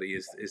somebody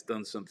has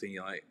done something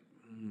you're like,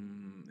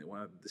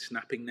 well, the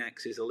snapping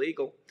necks is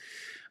illegal.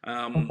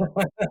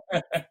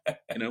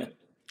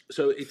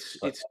 So it's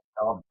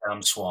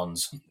damn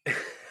swans.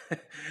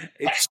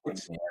 it's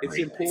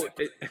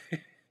important.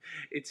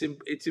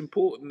 It's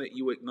important that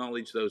you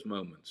acknowledge those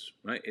moments,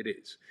 right? It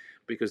is,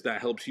 because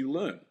that helps you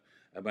learn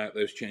about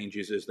those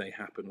changes as they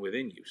happen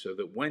within you, so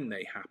that when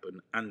they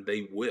happen, and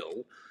they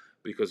will,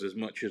 because as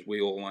much as we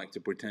all like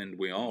to pretend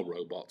we are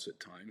robots at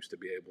times to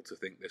be able to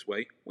think this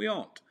way, we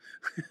aren't.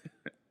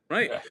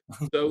 Right?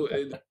 So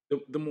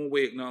the more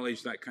we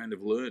acknowledge that kind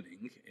of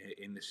learning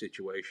in the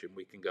situation,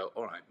 we can go,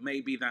 all right,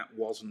 maybe that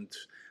wasn't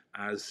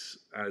as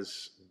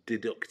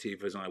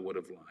deductive as I would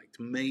have liked.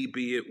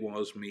 Maybe it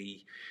was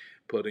me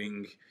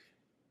putting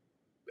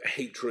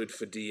hatred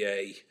for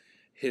DA,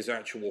 his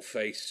actual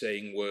face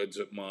saying words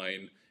at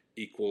mine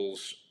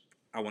equals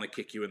I want to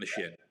kick you in the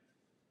shin.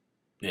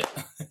 Yeah.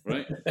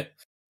 Right. It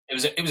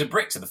was a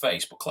brick to the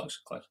face, but close.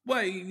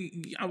 Well,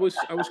 I was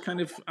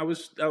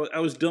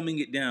dumbing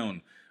it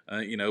down,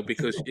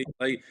 because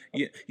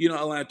you're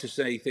not allowed to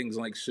say things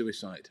like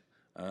suicide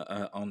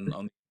on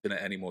the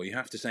internet anymore. You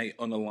have to say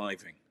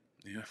unaliving.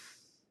 Yeah.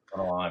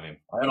 Unalive him.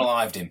 I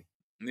unalived him.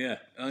 Yeah,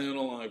 I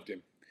unalived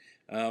him.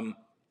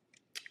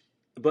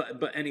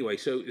 But anyway,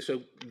 so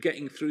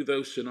getting through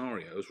those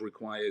scenarios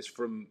requires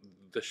from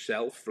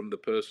the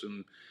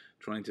person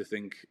trying to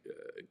think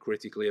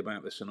critically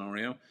about the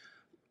scenario,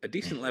 a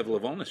decent level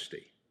of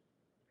honesty,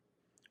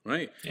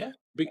 right? Yeah.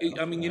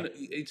 I mean,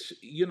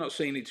 you're not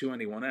saying it to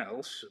anyone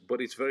else,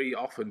 but it's very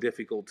often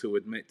difficult to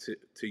admit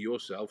to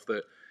yourself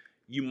that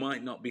you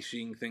might not be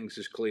seeing things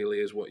as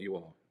clearly as what you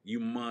are. You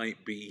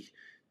might be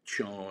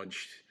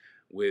charged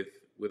with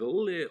a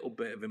little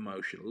bit of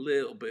emotion, a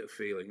little bit of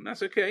feeling. And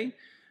that's okay.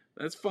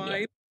 That's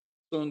fine. As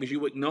long as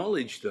you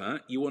acknowledge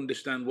that, you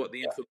understand what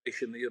the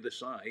information the other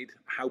side,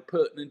 how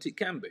pertinent it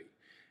can be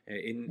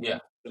in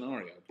the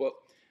scenario. But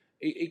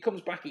it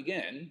comes back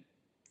again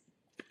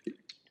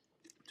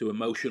to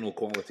emotional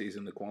qualities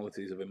and the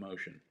qualities of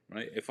emotion,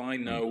 right? If I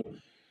know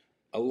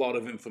a lot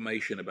of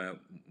information about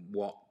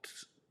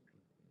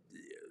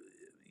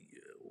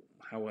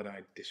how would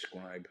I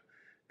describe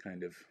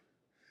kind of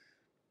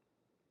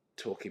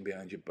talking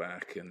behind your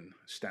back and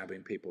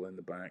stabbing people in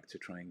the back to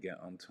try and get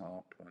on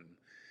top, and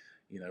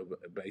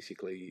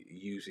basically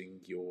using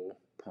your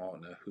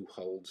partner who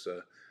holds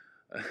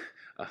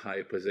a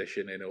higher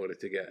position in order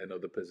to get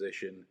another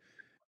position.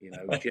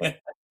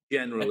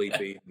 Generally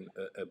being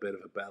a bit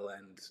of a bell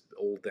end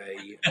all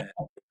day, every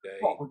day.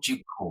 What would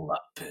you call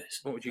that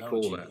person? What would you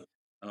call that?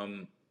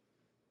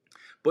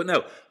 But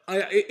no,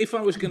 if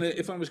I was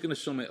gonna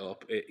sum it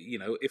up,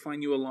 if I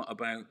knew a lot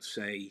about,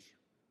 say,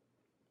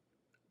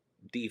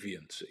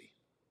 deviancy,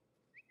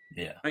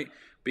 right,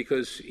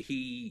 because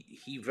he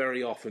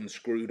very often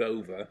screwed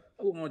over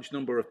a large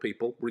number of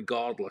people,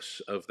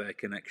 regardless of their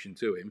connection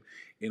to him,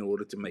 in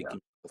order to make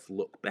himself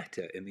look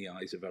better in the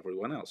eyes of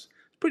everyone else.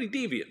 It's pretty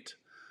deviant.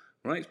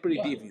 Right, it's pretty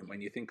deviant when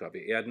you think of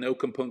it. He had no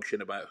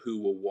compunction about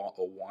who or what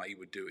or why he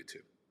would do it to,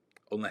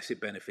 unless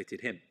it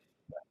benefited him.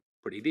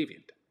 Pretty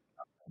deviant.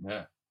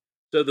 Yeah.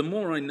 So the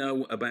more I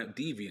know about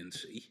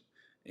deviancy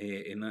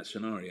in that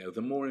scenario,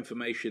 the more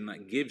information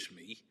that gives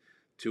me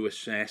to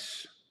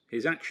assess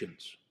his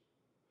actions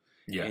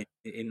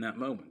in that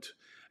moment.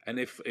 And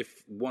if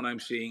what I'm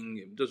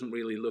seeing doesn't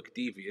really look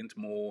deviant,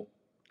 more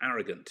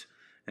arrogant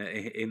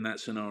in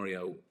that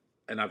scenario,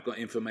 and I've got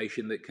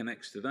information that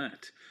connects to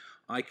that,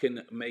 I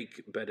can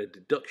make better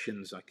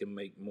deductions. I can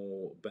make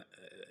more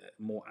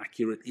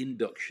accurate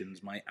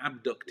inductions. My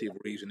abductive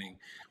reasoning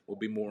will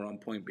be more on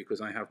point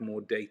because I have more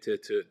data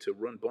to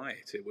run by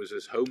it. It was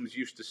as Holmes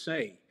used to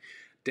say,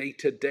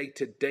 data,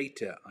 data,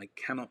 data. I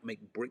cannot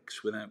make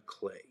bricks without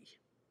clay.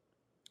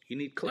 You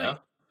need clay. Yeah.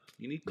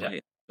 You need clay in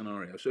that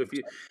scenario. So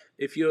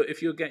if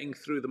you're getting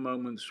through the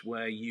moments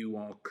where you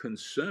are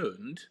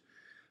concerned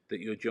that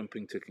you're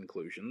jumping to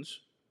conclusions,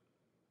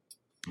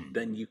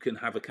 then you can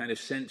have a kind of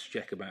sense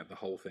check about the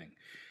whole thing.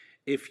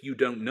 If you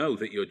don't know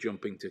that you're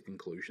jumping to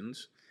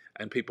conclusions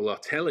and people are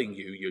telling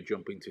you you're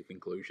jumping to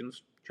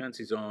conclusions,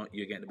 chances are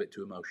you're getting a bit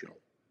too emotional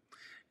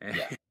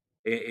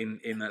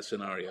in that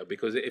scenario.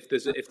 Because if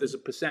there's a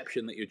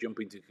perception that you're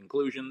jumping to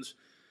conclusions,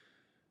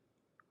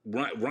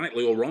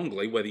 rightly or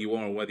wrongly, whether you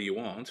are or whether you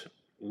aren't,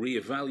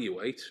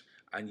 reevaluate,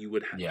 and you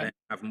would then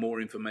have more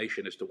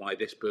information as to why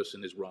this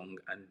person is wrong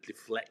and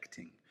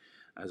deflecting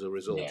as a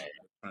result,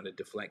 trying to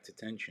deflect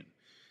attention.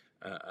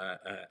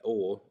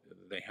 Or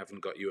they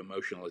haven't got you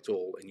emotional at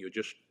all, and you're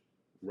just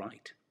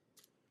right.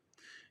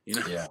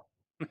 Yeah.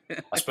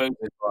 I suppose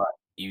it's like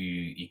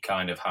you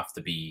kind of have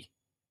to be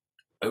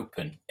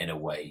open in a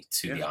way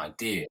to the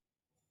idea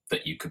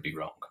that you could be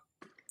wrong.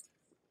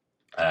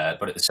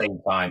 But at the same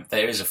time,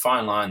 there is a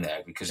fine line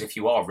there, because if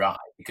you are right,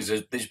 because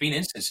there's been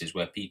instances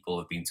where people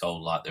have been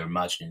told like they're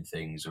imagining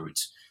things, or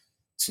it's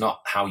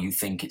not how you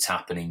think it's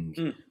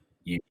happening.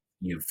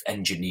 You've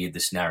engineered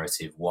this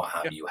narrative, what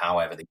have you,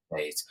 however they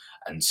say it,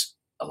 and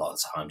a lot of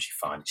the times you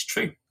find it's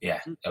true.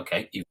 Yeah,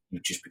 okay, you've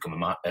just become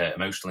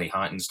emotionally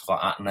heightened and stuff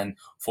like that, and then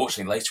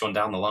fortunately later on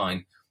down the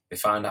line, they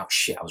find out,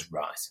 shit, I was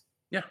right.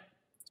 Yeah,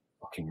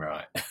 fucking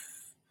right.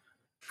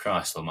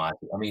 Christ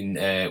almighty. I mean,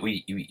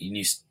 you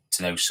used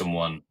to know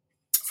someone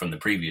from the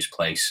previous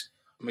place.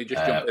 Let me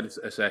just jump in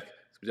a sec.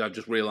 I've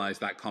just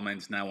realised that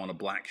comment's now on a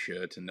black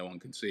shirt and no one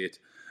can see it.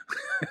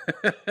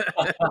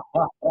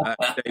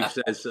 Dave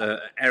says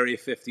Area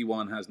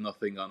 51 has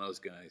nothing on us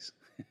guys.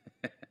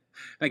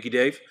 Thank you,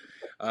 Dave.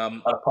 I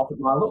pop at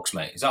my looks,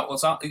 mate. Is that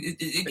what's up?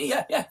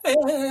 Yeah.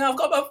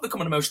 I've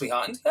become emotionally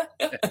heightened.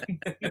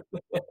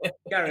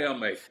 Carry on,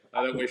 mate.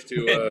 I don't wish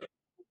to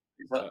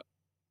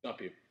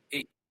stop you.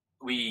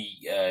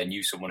 We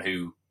knew someone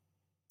who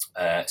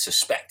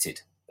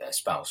suspected their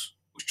spouse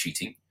was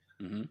cheating,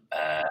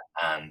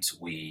 and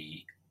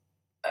we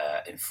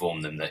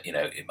informed them that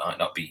it might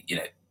not be.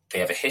 They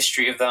have a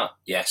history of that,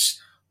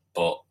 yes,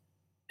 but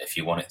if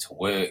you want it to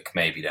work,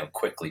 maybe don't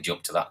quickly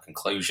jump to that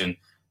conclusion.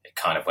 It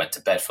kind of went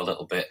to bed for a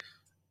little bit,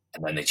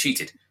 and then they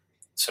cheated.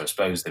 So I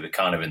suppose they were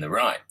kind of in the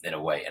right in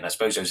a way, and I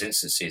suppose those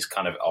instances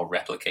kind of are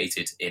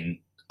replicated in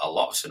a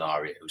lot of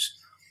scenarios.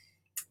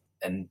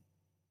 And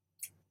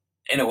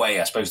in a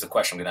way, I suppose the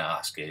question I'm going to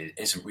ask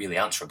isn't really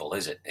answerable,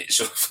 is it? It's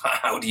just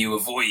how do you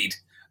avoid,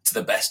 to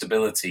the best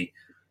ability,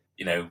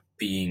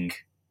 being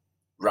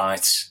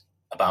right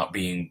about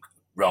being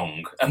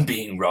wrong and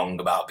being wrong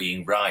about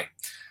being right.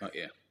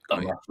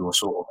 Unless you're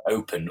sort of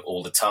open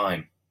all the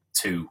time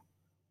to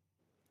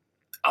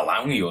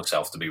allowing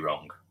yourself to be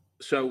wrong.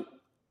 So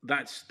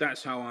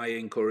that's how I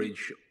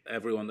encourage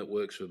everyone that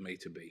works with me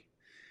to be.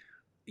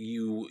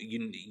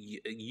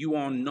 You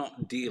are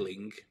not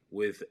dealing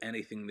with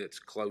anything that's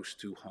close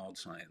to hard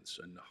science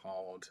and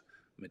hard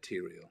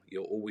material.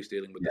 You're always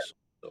dealing with the soft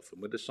stuff,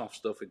 and with the soft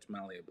stuff, it's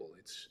malleable.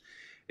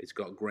 It's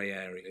got grey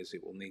areas.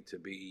 It will need to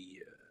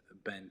be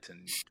bent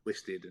and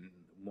twisted and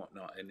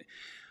whatnot.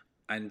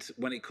 And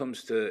when it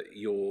comes to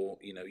your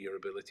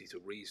ability to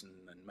reason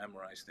and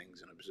memorize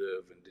things and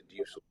observe and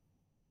deduce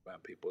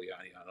about people,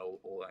 and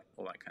all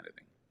that kind of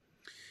thing.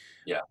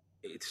 Yeah,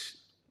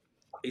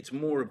 it's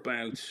more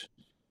about,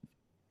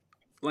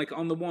 like,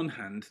 on the one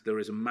hand, there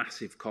is a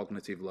massive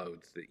cognitive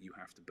load that you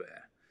have to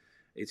bear.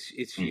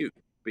 It's huge,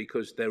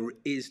 because there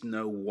is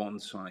no one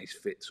size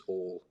fits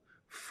all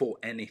for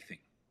anything.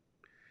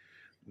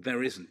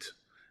 There isn't.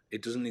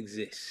 It doesn't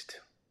exist.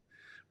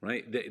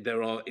 Right?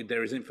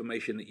 There is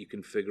information that you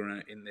can figure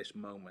out in this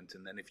moment,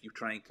 and then if you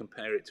try and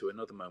compare it to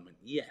another moment,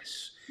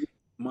 yes, it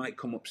might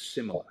come up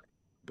similar,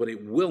 but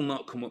it will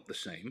not come up the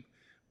same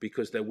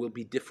because there will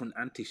be different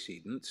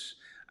antecedents,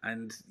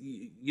 and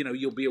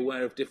you'll be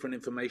aware of different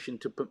information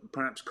to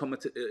perhaps come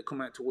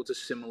out towards a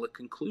similar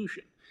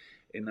conclusion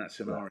in that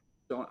scenario.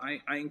 So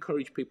I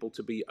encourage people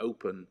to be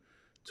open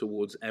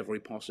towards every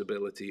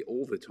possibility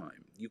all the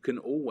time. You can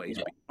always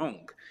be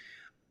wrong.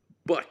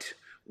 But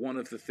one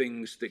of the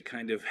things that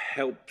kind of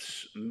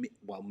helps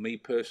me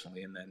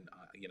personally, and then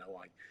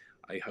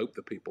I hope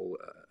the people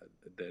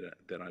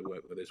that I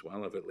work with as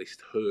well have at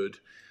least heard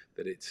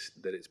that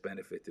it's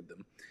benefited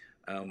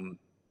them.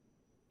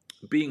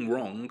 Being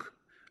wrong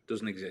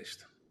doesn't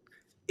exist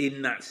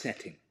in that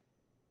setting.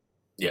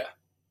 Yeah.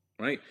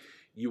 Right.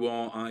 You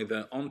are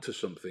either onto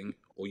something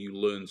or you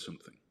learn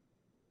something.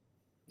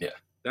 Yeah.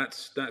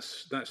 That's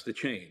the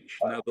change.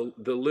 Now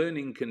the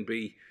learning can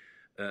be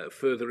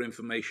further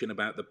information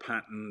about the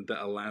pattern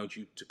that allowed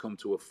you to come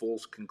to a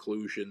false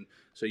conclusion,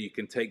 so you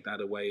can take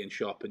that away and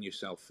sharpen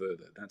yourself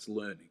further. That's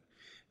learning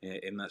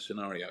in that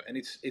scenario, and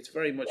it's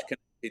very much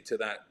connected to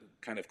that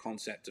kind of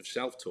concept of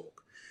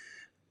self-talk.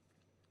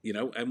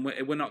 And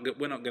we're not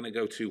going to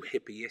go too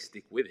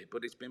hippieistic with it,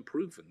 but it's been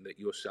proven that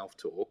your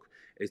self-talk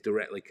is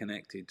directly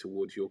connected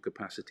towards your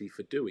capacity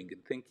for doing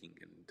and thinking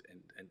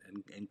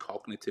and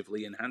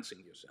cognitively enhancing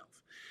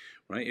yourself.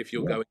 Right? If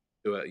you're going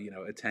to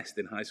a test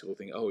in high school,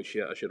 think, oh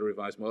shit, I should have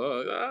revised more.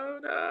 Oh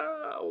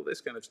no, all this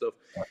kind of stuff.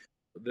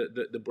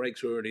 The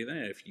breaks are already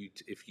there.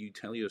 If you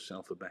tell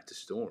yourself a better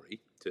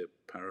story, to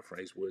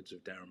paraphrase words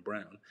of Darren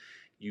Brown,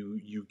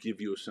 you give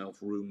yourself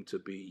room to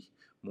be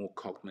more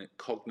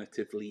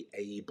cognitively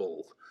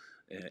able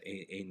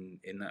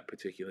in that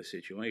particular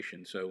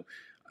situation. So,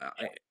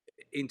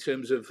 in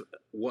terms of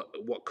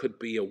what could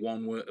be a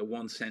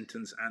one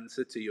sentence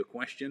answer to your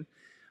question,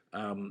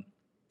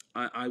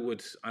 I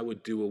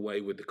would do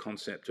away with the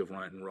concept of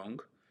right and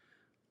wrong,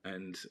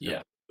 and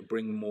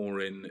bring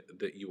more in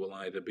that you will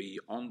either be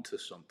onto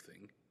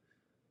something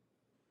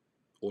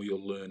or you're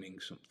learning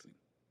something.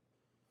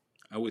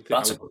 I would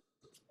think that's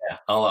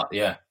I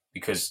like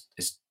because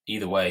it's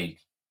either way.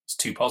 It's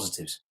two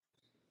positives.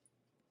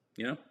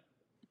 Yeah.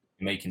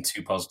 You're making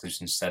two positives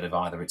instead of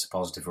either it's a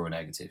positive or a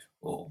negative,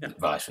 or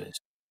vice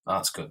versa.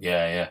 That's good.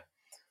 Yeah.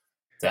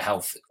 A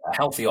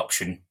healthy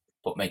option,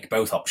 but make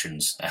both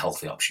options a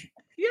healthy option.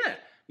 Yeah.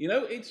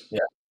 It's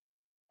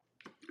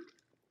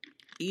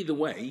either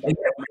way. Make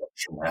every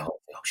option a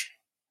healthy option.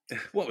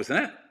 What was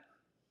that?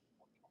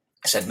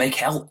 I said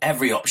make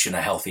every option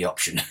a healthy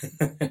option.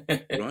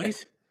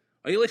 Right.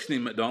 Are you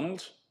listening,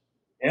 McDonald's?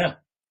 Yeah.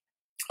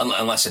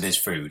 Unless it is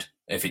food.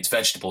 If it's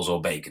vegetables or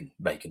bacon.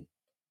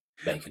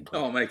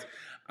 Oh, mate,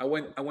 I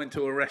went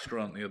to a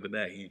restaurant the other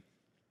day,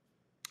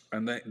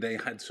 and they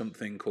had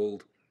something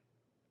called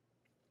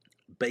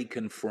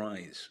bacon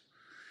fries.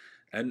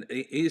 And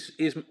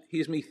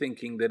here's me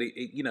thinking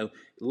that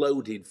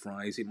loaded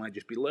fries. It might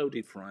just be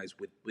loaded fries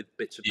with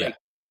bits of bacon.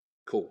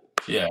 Cool.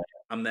 Yeah.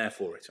 I'm there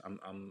for it. I'm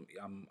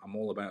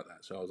all about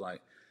that. So I was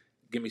like,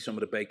 give me some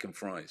of the bacon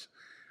fries.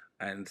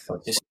 And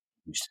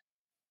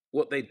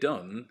what they'd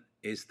done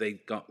is they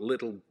got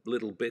little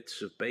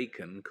bits of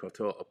bacon cut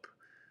up,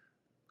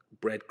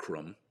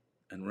 breadcrumb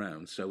and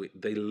round. So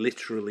they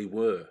literally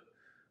were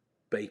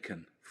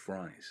bacon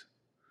fries.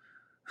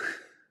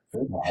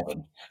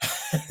 Heaven.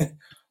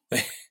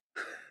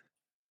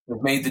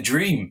 They've made the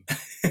dream.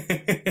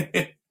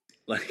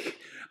 Like,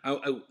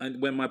 and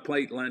when my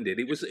plate landed,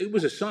 it was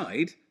a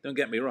side. Don't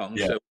get me wrong.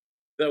 So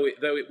though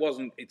it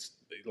wasn't, it's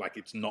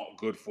not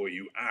good for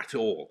you at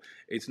all.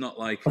 It's not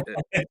like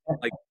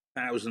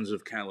thousands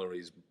of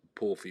calories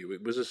poor for you.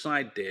 It was a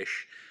side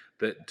dish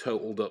that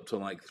totaled up to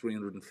like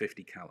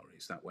 350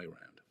 calories that way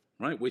around,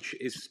 right? Which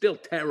is still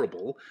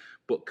terrible,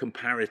 but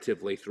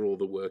comparatively, through all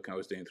the work I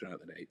was doing throughout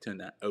the day, it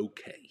turned out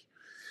okay.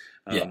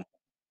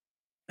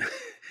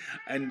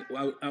 And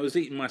I was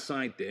eating my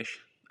side dish.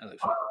 That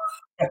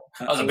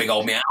was a big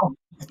old meow.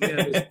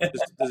 Yeah,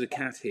 there's a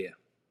cat here.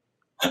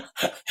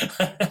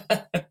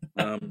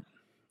 I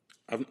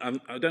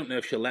don't know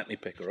if she'll let me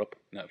pick her up.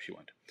 No, she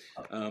won't.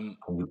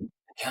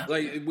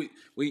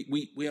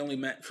 We only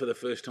met for the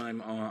first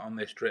time on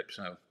this trip,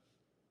 so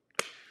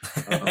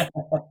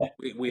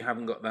we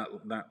haven't got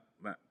that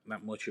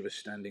much of a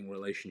standing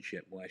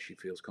relationship where she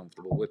feels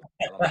comfortable with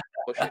me. I'll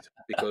push it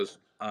because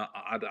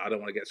I don't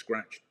want to get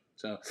scratched.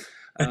 So,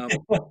 I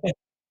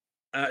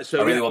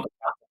really want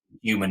a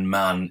human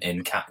man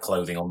in cat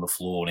clothing on the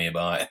floor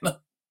nearby.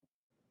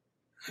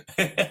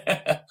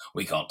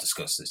 We can't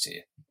discuss this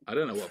here. I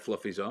don't know what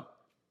fluffies are.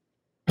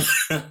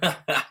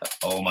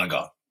 Oh my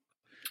god!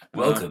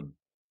 Welcome,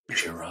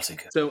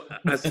 Erotica. So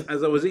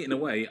as I was eating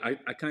away,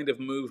 I kind of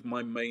moved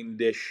my main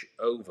dish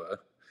over,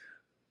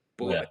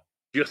 but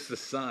just the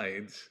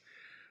sides,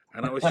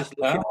 and I was just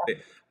looking at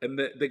it, and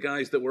the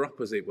guys that were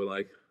opposite were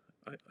like,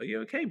 "Are you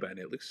okay, Ben?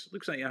 It looks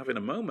like you're having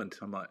a moment."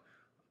 I'm like,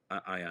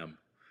 "I am.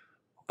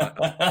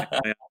 I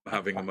am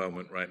having a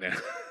moment right now."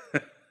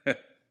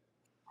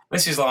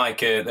 This is like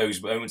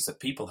those moments that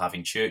people have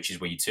in churches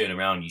where you turn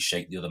around and you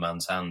shake the other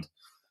man's hand.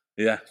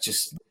 Yeah.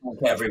 Just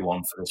thank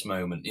everyone for this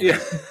moment. You Yeah.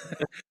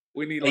 know?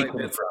 We need like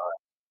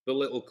the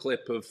little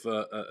clip of,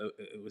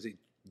 was it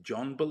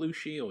John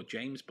Belushi or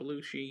James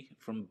Belushi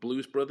from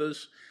Blues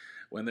Brothers?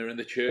 When they're in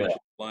the church, Yeah.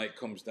 the light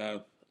comes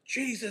down.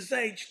 Jesus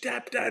H.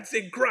 Tap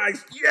dancing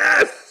Christ.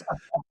 Yes!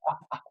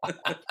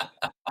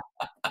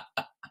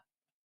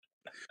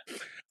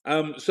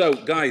 So,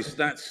 guys,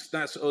 that's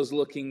us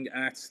looking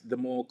at the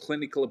more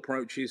clinical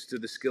approaches to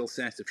the skill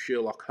set of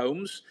Sherlock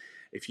Holmes.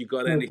 If you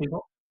got any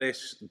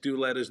this, do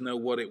let us know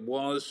what it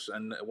was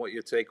and what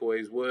your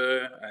takeaways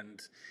were,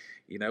 and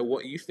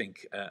what you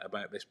think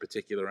about this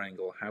particular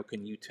angle. How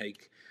can you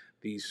take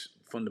these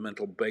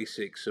fundamental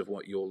basics of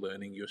what you're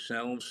learning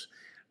yourselves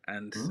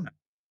and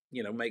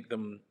make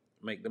them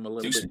a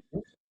little bit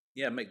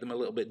make them a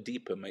little bit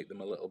deeper, make them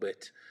a little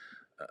bit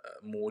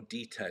more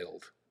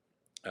detailed.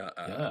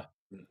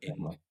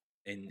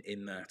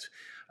 In that.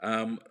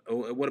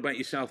 What about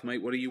yourself,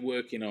 mate? What are you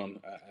working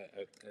on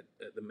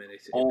at the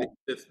minute?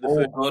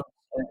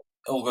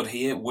 All good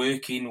here.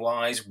 Working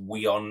wise,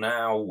 we are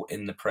now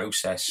in the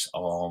process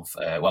of.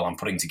 I'm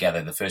putting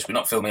together the first. We're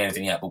not filming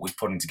anything yet, but we're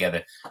putting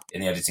together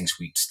in the editing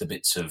suites the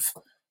bits of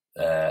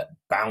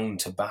Bound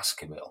to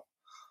Baskerville,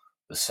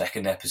 the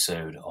second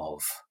episode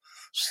of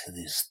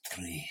Cities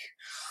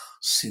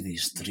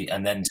 3,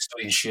 and then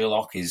studying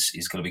Sherlock is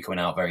going to be coming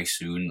out very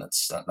soon.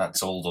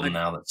 That's all done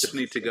now. That's just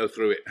need to go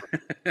through it.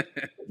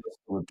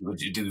 we'll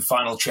do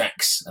final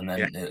checks, and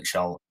then it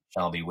shall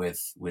be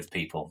with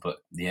people. But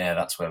yeah,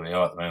 that's where we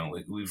are at the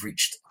moment. We've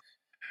reached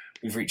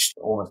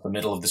almost the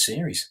middle of the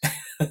series.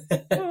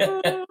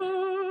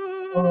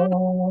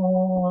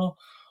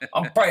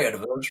 I'm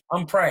praying,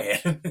 I'm praying.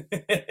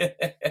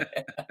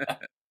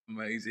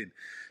 Amazing.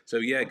 So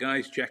yeah,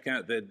 guys, check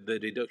out the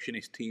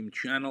Deductionist Team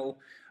channel,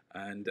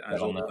 and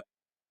as always,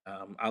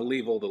 I'll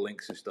leave all the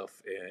links and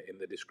stuff in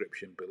the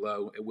description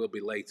below. It will be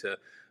later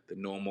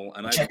than normal,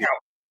 and check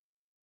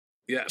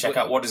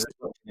out what is the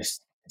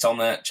Deductionist. It's on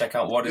there. Check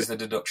out what is the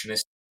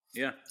Deductionist.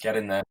 Yeah, get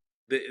in there.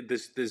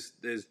 There's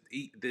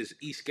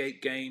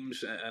Escape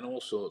games and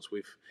all sorts.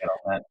 We've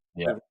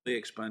really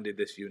expanded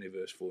this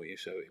universe for you,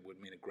 so it would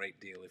mean a great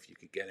deal if you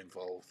could get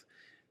involved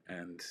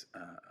and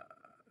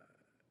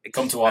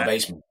come to our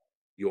basement.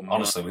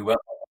 Honestly, we went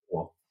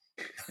before.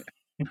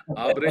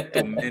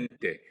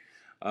 Abretamente.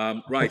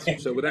 Right.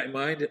 So with that in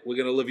mind, we're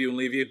going to love you and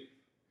leave you,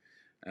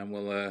 and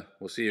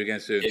we'll see you again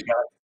soon. Yeah,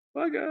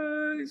 bye,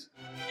 guys.